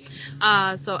money.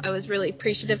 So I was really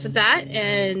appreciative of that.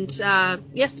 And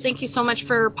yes, thank you so much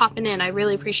for popping in. I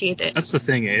really appreciate it. That's the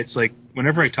thing. It's like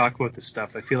whenever I talk about this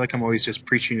stuff, I feel like I'm always just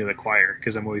preaching to the choir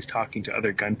because I'm always talking to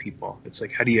other gun people. It's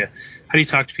like how do you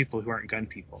talk to people who aren't gun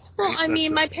people? Right? Well, I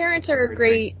mean, my parents are a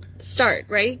great start,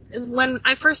 right? When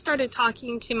I first started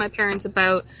talking to my parents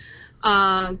about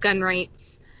gun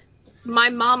rights, my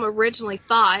mom originally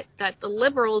thought that the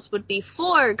liberals would be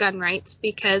for gun rights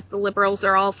because the liberals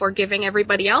are all for giving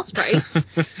everybody else rights.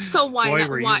 So why Boy, not?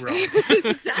 were you wrong.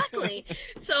 Exactly.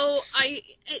 So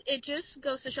it just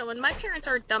goes to show, and my parents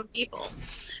are dumb people,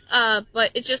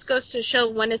 but it just goes to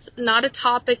show when it's not a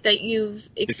topic that you've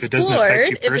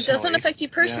explored, if it doesn't affect you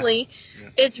personally, yeah.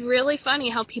 It's really funny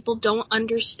how people don't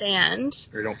understand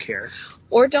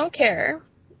Or don't care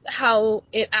how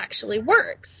it actually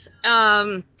works.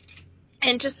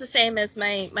 And just the same as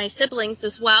my siblings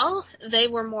as well, they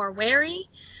were more wary.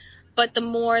 But the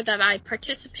more that I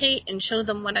participate and show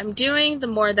them what I'm doing, the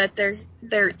more that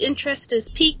their interest is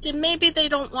piqued. And maybe they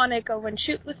don't want to go and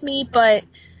shoot with me, but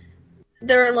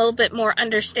they're a little bit more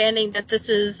understanding that this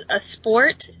is a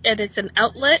sport and it's an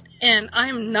outlet. And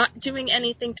I'm not doing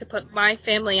anything to put my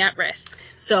family at risk.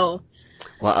 So,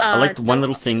 well, I liked one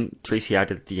little thing Tracy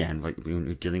added at the end, like when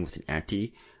you're dealing with an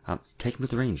auntie, take them to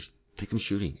the range. Take them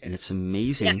shooting, and it's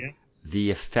amazing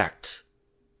the effect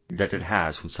that it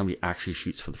has when somebody actually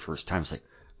shoots for the first time. It's like,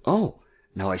 oh,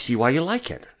 now I see why you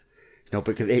like it. You know,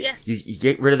 because you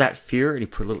get rid of that fear and you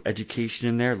put a little education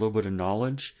in there, a little bit of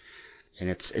knowledge, and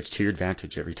it's to your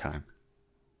advantage every time.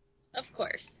 Of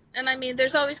course. And I mean,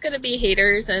 there's always going to be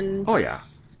haters and... Oh, yeah.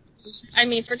 I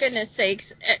mean, for goodness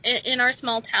sakes, in our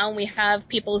small town, we have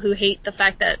people who hate the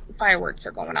fact that fireworks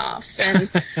are going off, and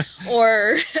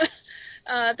or...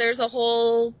 there's a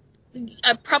whole,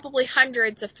 probably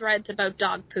hundreds of threads about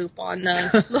dog poop on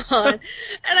the lawn.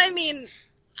 And I mean,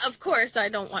 of course, I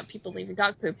don't want people leaving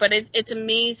dog poop, but it's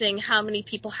amazing how many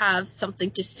people have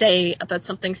something to say about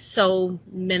something so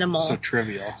minimal. So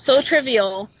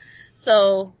trivial.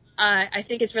 So I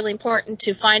think it's really important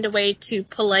to find a way to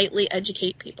politely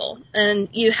educate people. And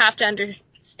you have to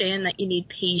understand that you need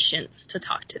patience to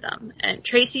talk to them. And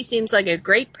Tracy seems like a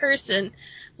great person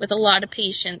with a lot of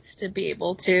patience to be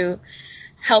able to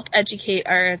help educate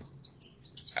our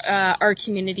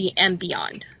community and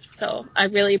beyond. So I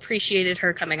really appreciated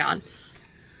her coming on.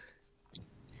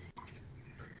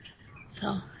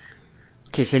 So.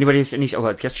 Okay, so anybody has any? Oh,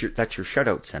 I guess that's your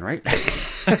shout-outs then, right?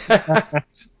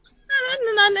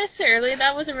 Not necessarily.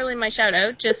 That wasn't really my shout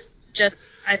out. Just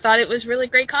I thought it was really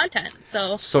great content.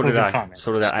 So did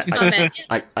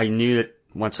I. I knew that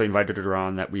once I invited her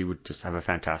on that we would just have a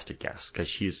fantastic guest because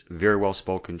she's very well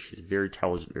spoken. She's a very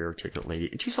intelligent, very articulate lady,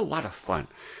 and she's a lot of fun.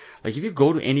 Like if you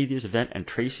go to any of these events and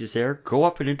Tracy's there, go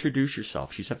up and introduce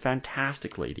yourself. She's a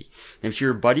fantastic lady. And if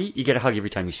you're a buddy, you get a hug every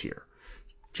time you see her.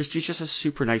 She's just a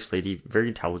super nice lady, very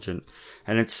intelligent,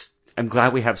 and I'm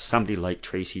glad we have somebody like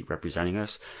Tracy representing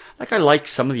us. Like I like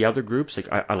some of the other groups. Like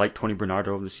I like Tony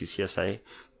Bernardo of the CCSA.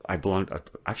 Actually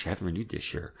I haven't renewed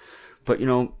this year. But you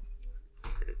know,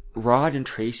 Rod and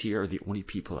Tracy are the only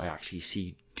people I actually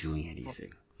see doing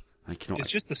anything. Like it's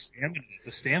just the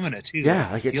stamina too.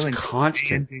 Yeah, like it's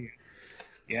constant.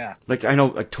 Yeah. Like I know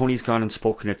like Tony's gone and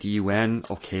spoken at the UN.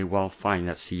 Okay, well fine,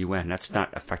 that's the UN. That's not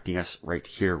affecting us right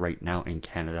here, right now in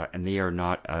Canada, and they are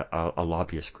not a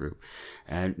lobbyist group.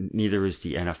 And neither is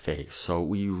the NFA. So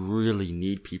we really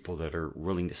need people that are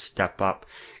willing to step up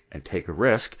and take a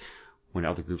risk when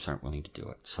other groups aren't willing to do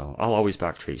it. So I'll always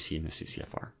back Tracy in the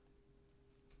CCFR.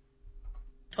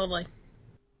 Totally.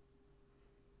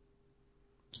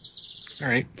 All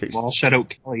right. Well, I'll shout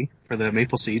out Kelly for the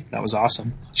maple seed. That was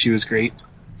awesome. She was great.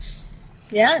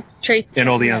 Yeah, Tracy. And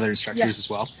all the other instructors as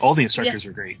well. All the instructors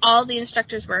were great. All the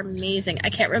instructors were amazing. I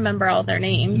can't remember all their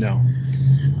names. No.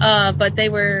 But they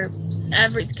were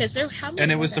because they're how many?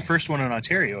 And it was the first one in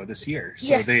Ontario this year,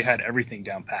 so they had everything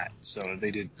down pat. So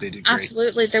they did great.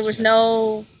 Absolutely. There was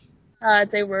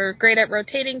they were great at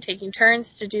rotating, taking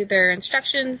turns to do their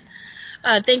instructions.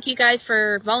 Thank you guys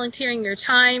for volunteering your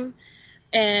time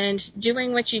and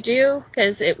doing what you do,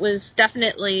 because it was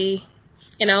definitely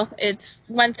it's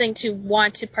one thing to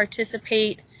want to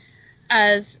participate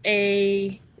as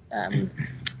a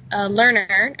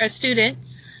learner, a student,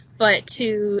 but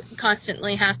to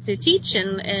constantly have to teach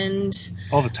and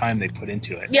all the time they put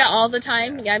into it. Yeah, all the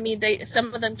time. Yeah, I mean,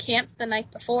 some of them camped the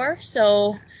night before,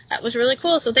 so that was really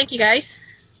cool. So thank you guys.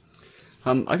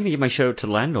 I'm going to give my shout out to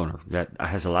the landowner that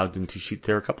has allowed them to shoot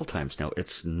there a couple times now.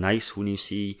 It's nice when you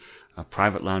see a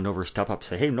private landowner step up and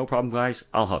say, "Hey, no problem, guys,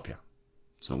 I'll help you."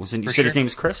 So you said his name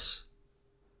is Chris?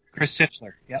 Chris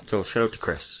Tiffler, yeah. So shout out to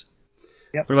Chris.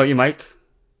 Yep. What about you, Mike?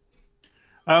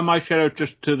 My shout out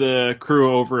just to the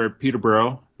crew over at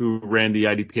Peterborough who ran the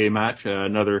IDPA match,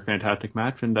 another fantastic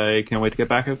match, and I can't wait to get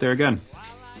back out there again.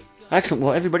 Excellent.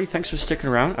 Well, everybody, thanks for sticking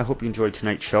around. I hope you enjoyed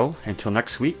tonight's show. Until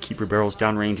next week, keep your barrels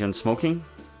downrange and smoking.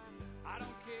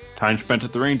 Time spent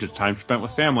at the range is time spent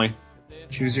with family.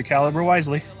 Choose your caliber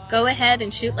wisely. Go ahead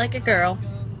and shoot like a girl.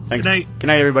 Thanks. Good night. Good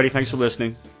night, everybody. Thanks for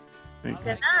listening. Thanks.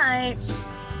 Good night.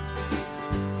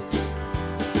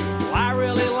 Well, I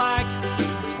really like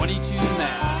 22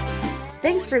 now.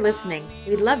 Thanks for listening.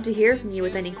 We'd love to hear from you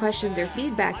with any questions or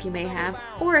feedback you may have,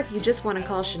 or if you just want to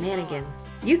call shenanigans.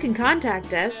 You can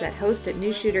contact us at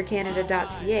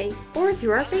host@newshootercanada.ca or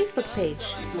through our Facebook page.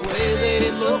 The way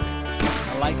they look,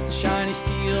 I like the shiny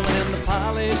steel and the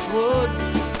polished wood.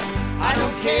 I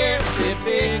don't care if they're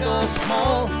big or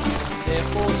small, they're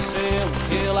for sale.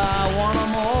 Hell, I want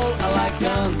them all. I like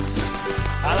guns,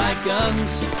 I like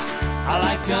guns, I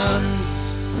like guns.